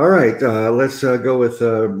 All right. Let's go with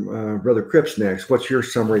Brother Cripps next. What's your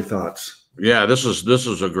summary thoughts? Yeah, this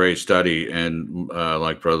is a great study, and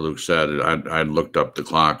like Brother Luke said, I looked up the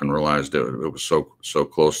clock and realized it was so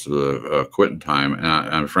close to the quitting time,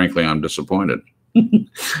 and frankly, I'm disappointed.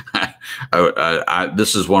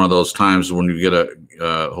 This is one of those times when you get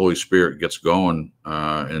a Holy Spirit gets going,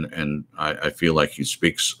 and I feel like He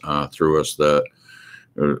speaks through us that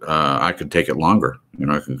I could take it longer. You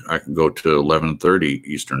know, I can go to 11:30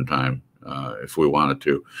 Eastern time if we wanted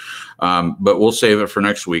to, but we'll save it for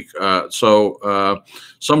next week. So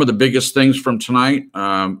some of the biggest things from tonight,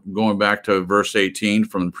 going back to verse 18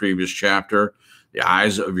 from the previous chapter, the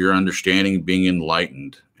eyes of your understanding being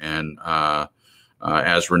enlightened, and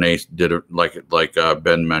as Renee did, like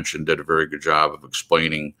Ben mentioned, did a very good job of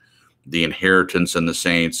explaining the inheritance in the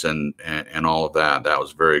saints and all of that. That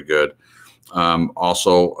was very good.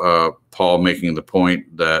 Also, Paul making the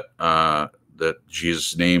point that that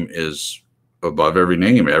Jesus' name is above every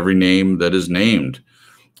name that is named,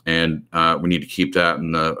 and we need to keep that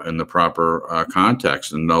in the proper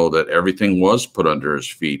context and know that everything was put under His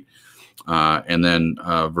feet. And then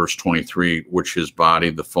verse 23, which His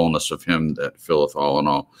body, the fullness of Him that filleth all in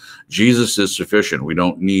all. Jesus is sufficient. We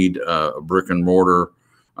don't need a brick and mortar.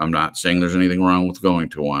 I'm not saying there's anything wrong with going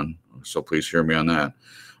to one, so please hear me on that.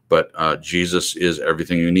 But Jesus is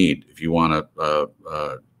everything you need. If you want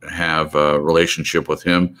to have a relationship with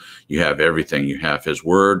Him, you have everything. You have His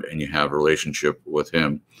Word, and you have a relationship with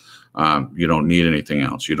Him. You don't need anything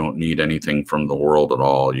else. You don't need anything from the world at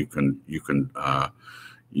all. You can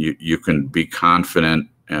be confident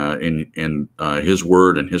in His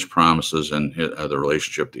Word and His promises and the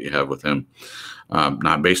relationship that you have with Him.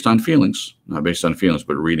 Not based on feelings,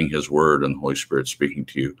 but reading His Word and the Holy Spirit speaking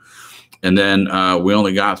to you. And then we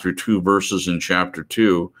only got through 2 verses in chapter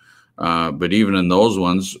 2, but even in those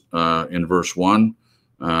ones, in verse 1,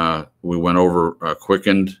 We went over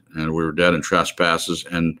quickened, and we were dead in trespasses.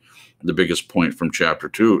 And the biggest point from chapter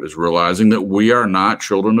 2 is realizing that we are not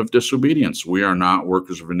children of disobedience. We are not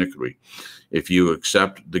workers of iniquity. If you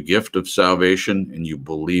accept the gift of salvation and you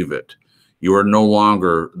believe it, you are no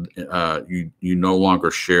longer you no longer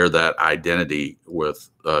share that identity with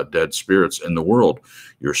dead spirits in the world.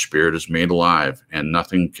 Your spirit is made alive, and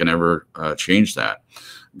nothing can ever change that.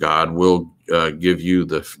 God will give you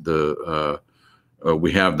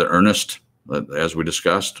we have the earnest, as we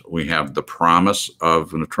discussed. We have the promise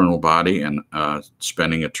of an eternal body and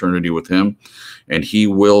spending eternity with Him, and He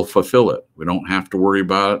will fulfill it. We don't have to worry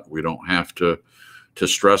about it. We don't have to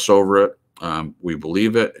stress over it. We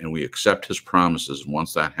believe it, and we accept His promises. And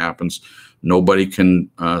once that happens, nobody can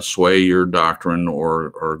sway your doctrine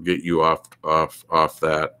or get you off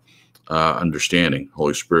that understanding.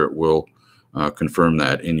 Holy Spirit will confirm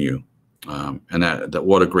that in you, and that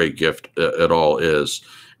what a great gift it all is.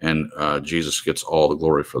 And Jesus gets all the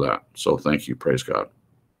glory for that. So thank you. Praise God.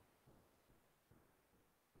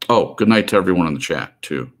 Oh, good night to everyone in the chat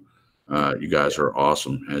too. You guys are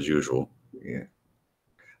awesome as usual. Yeah.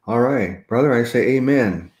 All right, brother, I say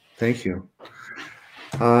amen. Thank you.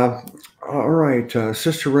 All right,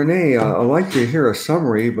 Sister Renee, I'd like to hear a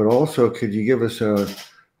summary, but also could you give us a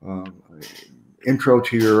intro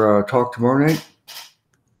to your talk tomorrow night?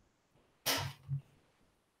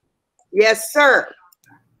 Yes, sir.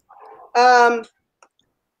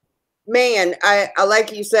 Man, I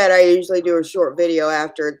like you said, I usually do a short video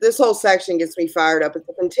after. This whole section gets me fired up. It's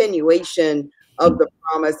a continuation of the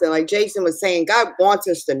promise. And like Jason was saying, God wants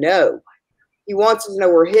us to know. He wants us to know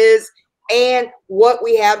we're His and what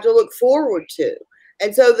we have to look forward to.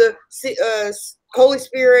 And so the Holy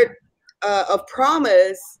Spirit of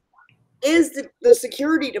promise is the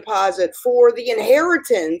security deposit for the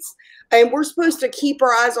inheritance. And we're supposed to keep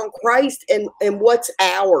our eyes on Christ and what's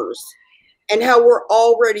ours and how we're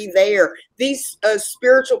already there. These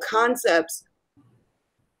spiritual concepts,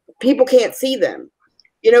 people can't see them.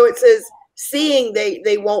 You know, it says, seeing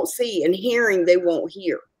they won't see, and hearing they won't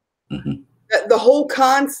hear. Mm-hmm. The whole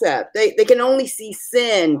concept, they can only see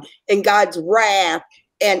sin and God's wrath,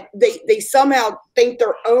 and they somehow think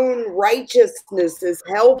their own righteousness is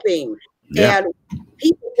helping. Yeah. And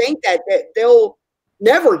people think that they'll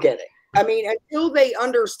never get it. I mean, until they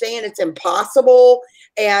understand it's impossible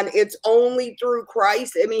and it's only through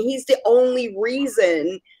Christ. I mean, He's the only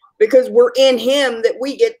reason, because we're in Him, that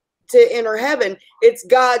we get to enter heaven. It's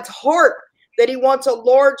God's heart that He wants a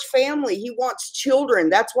large family. He wants children.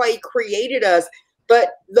 That's why He created us. But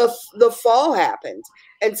the fall happened.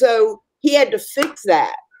 And so He had to fix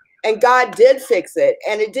that. And God did fix it.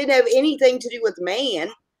 And it didn't have anything to do with man.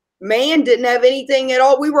 Man didn't have anything at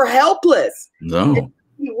all. We were helpless. No. And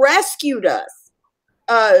He rescued us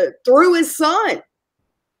through His Son.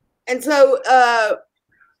 And so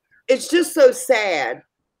it's just so sad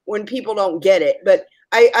when people don't get it. But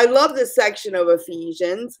I love this section of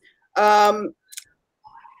Ephesians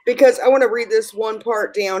because I want to read this one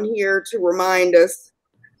part down here to remind us.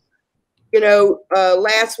 You know,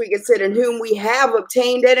 last week it said, in whom we have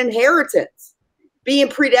obtained an inheritance, being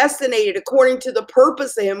predestinated according to the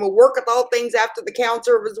purpose of Him who worketh all things after the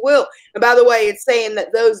counsel of His will. And by the way, it's saying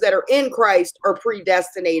that those that are in Christ are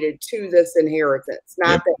predestinated to this inheritance,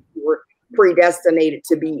 not that we were predestinated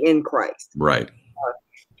to be in Christ. Right.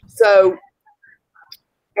 So,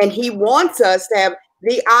 and He wants us to have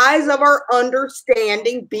the eyes of our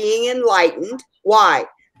understanding being enlightened. Why?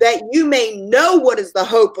 That you may know what is the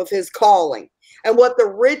hope of His calling, and what the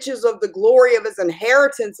riches of the glory of His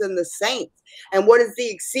inheritance in the saints, and what is the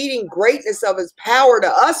exceeding greatness of His power to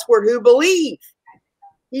usward who believe.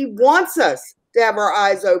 He wants us to have our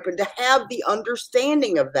eyes open, to have the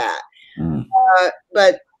understanding of that.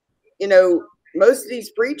 But, you know, most of these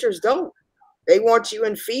preachers don't. They want you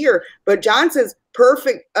in fear. But John says,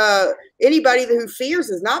 perfect, anybody who fears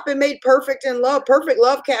has not been made perfect in love. Perfect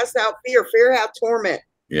love casts out fear. Fear hath torment.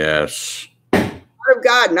 Yes. Of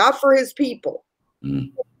God, not for His people.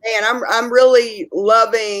 And I'm really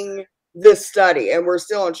loving this study, and we're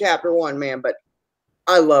still in chapter 1, man, but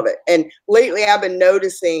I love it. And lately I've been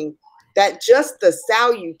noticing that just the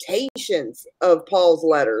salutations of Paul's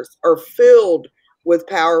letters are filled with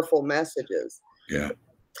powerful messages. Yeah.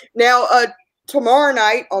 Now, tomorrow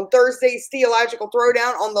night on Thursday's Theological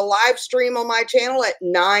Throwdown on the live stream on my channel at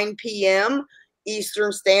 9 p.m.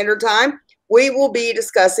 Eastern Standard Time, we will be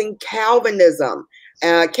discussing Calvinism.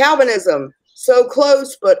 Calvinism, so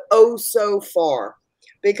close, but oh so far.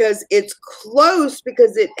 Because it's close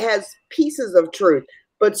because it has pieces of truth,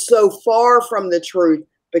 but so far from the truth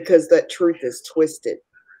because that truth is twisted.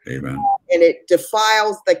 Amen. And it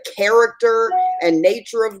defiles the character and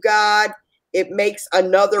nature of God. It makes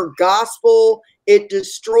another gospel. It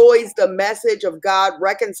destroys the message of God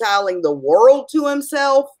reconciling the world to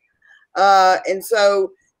himself. And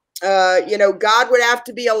so, you know, God would have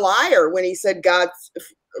to be a liar when he said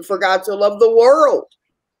for God so loved the world,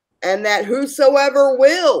 and that whosoever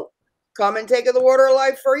will come and take of the water of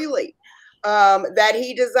life freely, that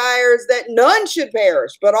he desires that none should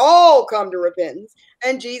perish, but all come to repentance.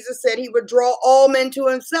 And Jesus said he would draw all men to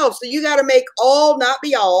himself. So you got to make all not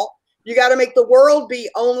be all. You got to make the world be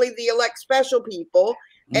only the elect special people,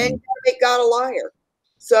 and you gotta make God a liar.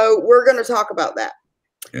 So we're going to talk about that.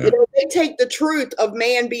 Yeah. You know, they take the truth of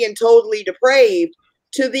man being totally depraved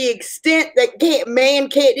to the extent that man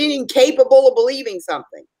can't incapable of believing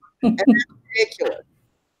something. And that's ridiculous.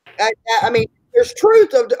 I mean, there's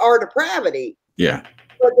truth of our depravity. Yeah.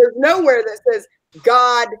 But there's nowhere that says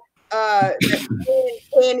God that man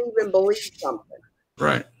can't even believe something.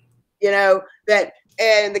 Right. You know,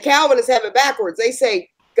 and the Calvinists have it backwards. They say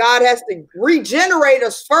God has to regenerate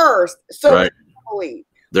us first so we can believe.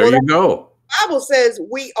 There you go. The Bible says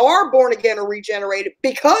we are born again or regenerated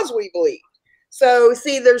because we believe. So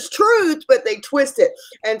see, there's truth, but they twist it.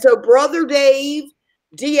 And so Brother Dave,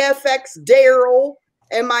 DFX Daryl,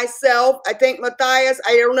 and myself, I think Matthias,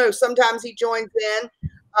 I don't know, sometimes he joins in,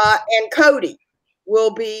 and Cody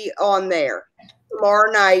will be on there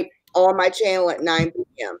tomorrow night on my channel at 9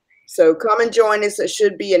 p.m. So come and join us. It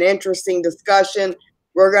should be an interesting discussion.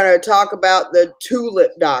 We're going to talk about the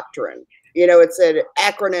tulip doctrine. You know, it's an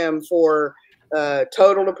acronym for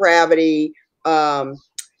total depravity,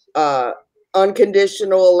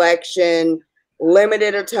 unconditional election,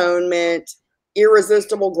 limited atonement,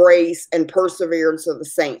 irresistible grace, and perseverance of the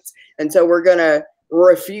saints. And so we're going to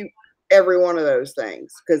refute every one of those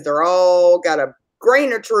things because they're all got a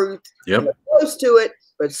grain of truth. Yep. They're close to it,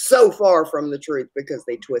 but so far from the truth because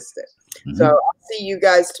they twist it. Mm-hmm. So I'll see you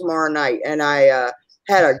guys tomorrow night. And I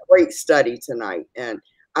had a great study tonight. And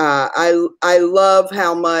I love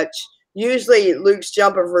how much, usually Luke's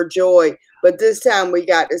jumping for joy, but this time we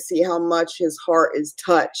got to see how much his heart is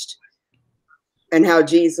touched and how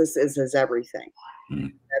Jesus is his everything.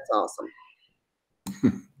 Mm. That's awesome.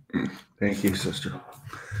 Thank you, sister.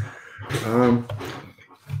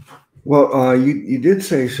 Well, you did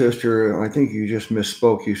say, sister, I think you just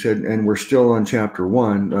misspoke. You said, and we're still on chapter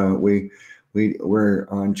 1. We're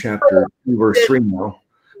on chapter 2, verse 3 now.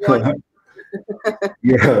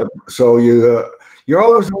 Yeah. So you're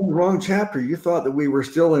always on the wrong chapter. You thought that we were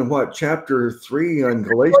still in chapter 3 on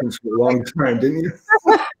Galatians for a long time, didn't you?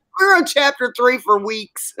 We're on chapter 3 for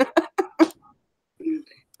weeks.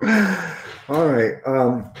 All right.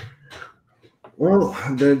 Well,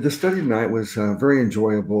 the study tonight was very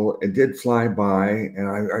enjoyable. It did fly by, and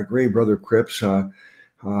I agree, Brother Cripps.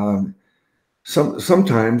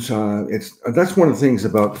 Sometimes that's one of the things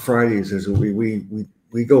about Fridays is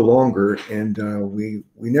we go longer, and we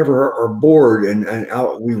never are bored, and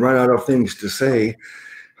we run out of things to say.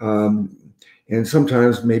 And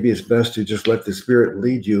sometimes maybe it's best to just let the Spirit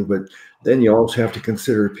lead you, but then you also have to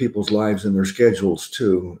consider people's lives and their schedules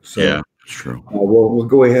too. So yeah, true. We'll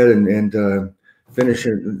go ahead and finish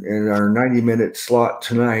in our 90-minute slot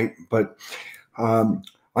tonight. But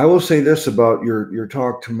I will say this about your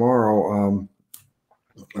talk tomorrow.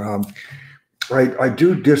 I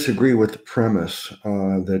do disagree with the premise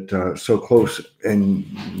that so close and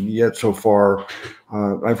yet so far.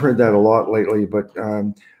 I've heard that a lot lately, but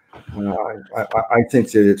I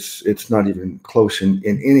think that it's not even close in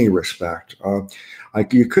any respect.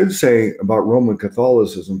 Like you could say about Roman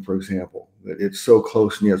Catholicism, for example, that it's so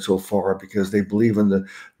close and yet so far because they believe in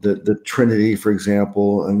the Trinity, for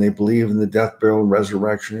example, and they believe in the death, burial, and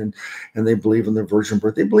resurrection, and they believe in the virgin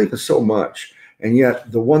birth. They believe in so much. And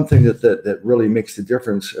yet the one thing that really makes the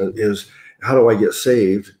difference is how do I get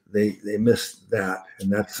saved? They miss that,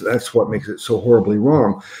 and that's what makes it so horribly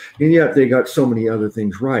wrong. And yet they got so many other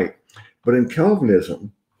things right. But in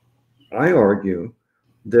Calvinism, I argue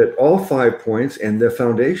that all 5 points and the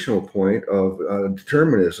foundational point of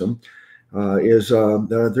determinism is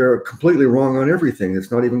that they're completely wrong on everything.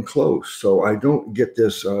 It's not even close. So I don't get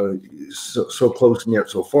this so close and yet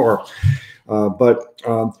so far. But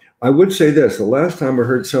I would say this: the last time I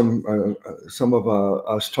heard some of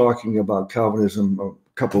us talking about Calvinism a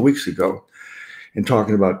couple of weeks ago, and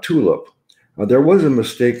talking about tulip, there was a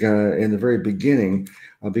mistake in the very beginning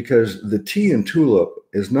because the T in tulip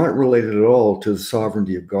is not related at all to the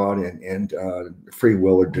sovereignty of God and free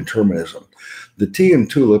will or determinism. The T in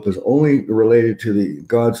tulip is only related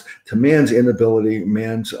to man's inability,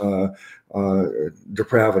 man's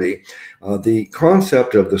depravity. The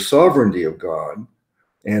concept of the sovereignty of God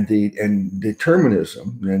and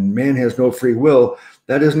determinism, and man has no free will,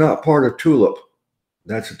 that is not part of TULIP.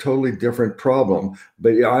 That's a totally different problem.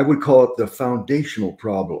 But I would call it the foundational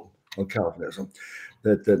problem of Calvinism,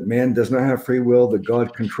 that man does not have free will, that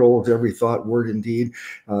God controls every thought, word, and deed.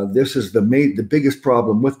 This is the biggest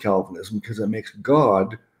problem with Calvinism, because it makes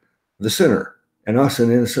God the sinner and us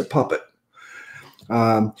an innocent puppet.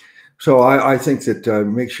 So I think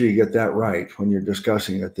that make sure you get that right when you're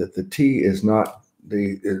discussing it, that the T is not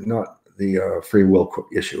the free will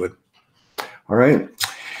issue. All right.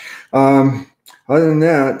 Other than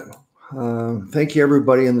that, thank you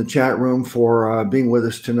everybody in the chat room for being with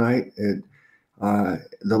us tonight. The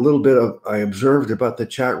little bit I observed about the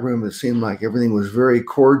chat room, it seemed like everything was very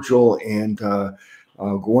cordial and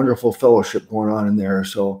wonderful fellowship going on in there.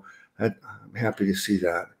 So I'm happy to see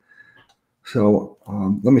that. So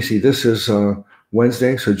let me see. This is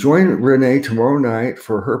Wednesday. So join Renee tomorrow night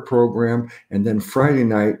for her program, and then Friday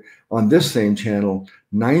night on this same channel,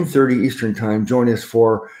 9:30 Eastern Time. Join us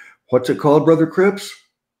for, what's it called, Brother Cripps?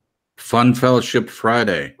 Fun Fellowship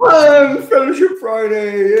Friday. Fun Fellowship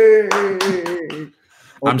Friday. Yay.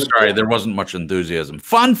 I'm sorry, there wasn't much enthusiasm.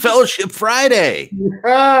 Fun Fellowship Friday.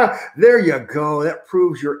 There you go. That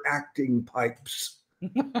proves your acting pipes.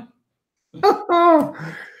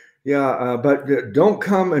 Yeah, but don't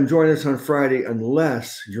come and join us on Friday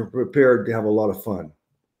unless you're prepared to have a lot of fun.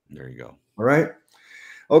 There you go. All right.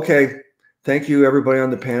 Okay. Thank you, everybody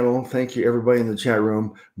on the panel. Thank you, everybody in the chat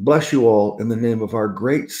room. Bless you all in the name of our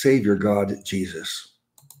great Savior, God, Jesus.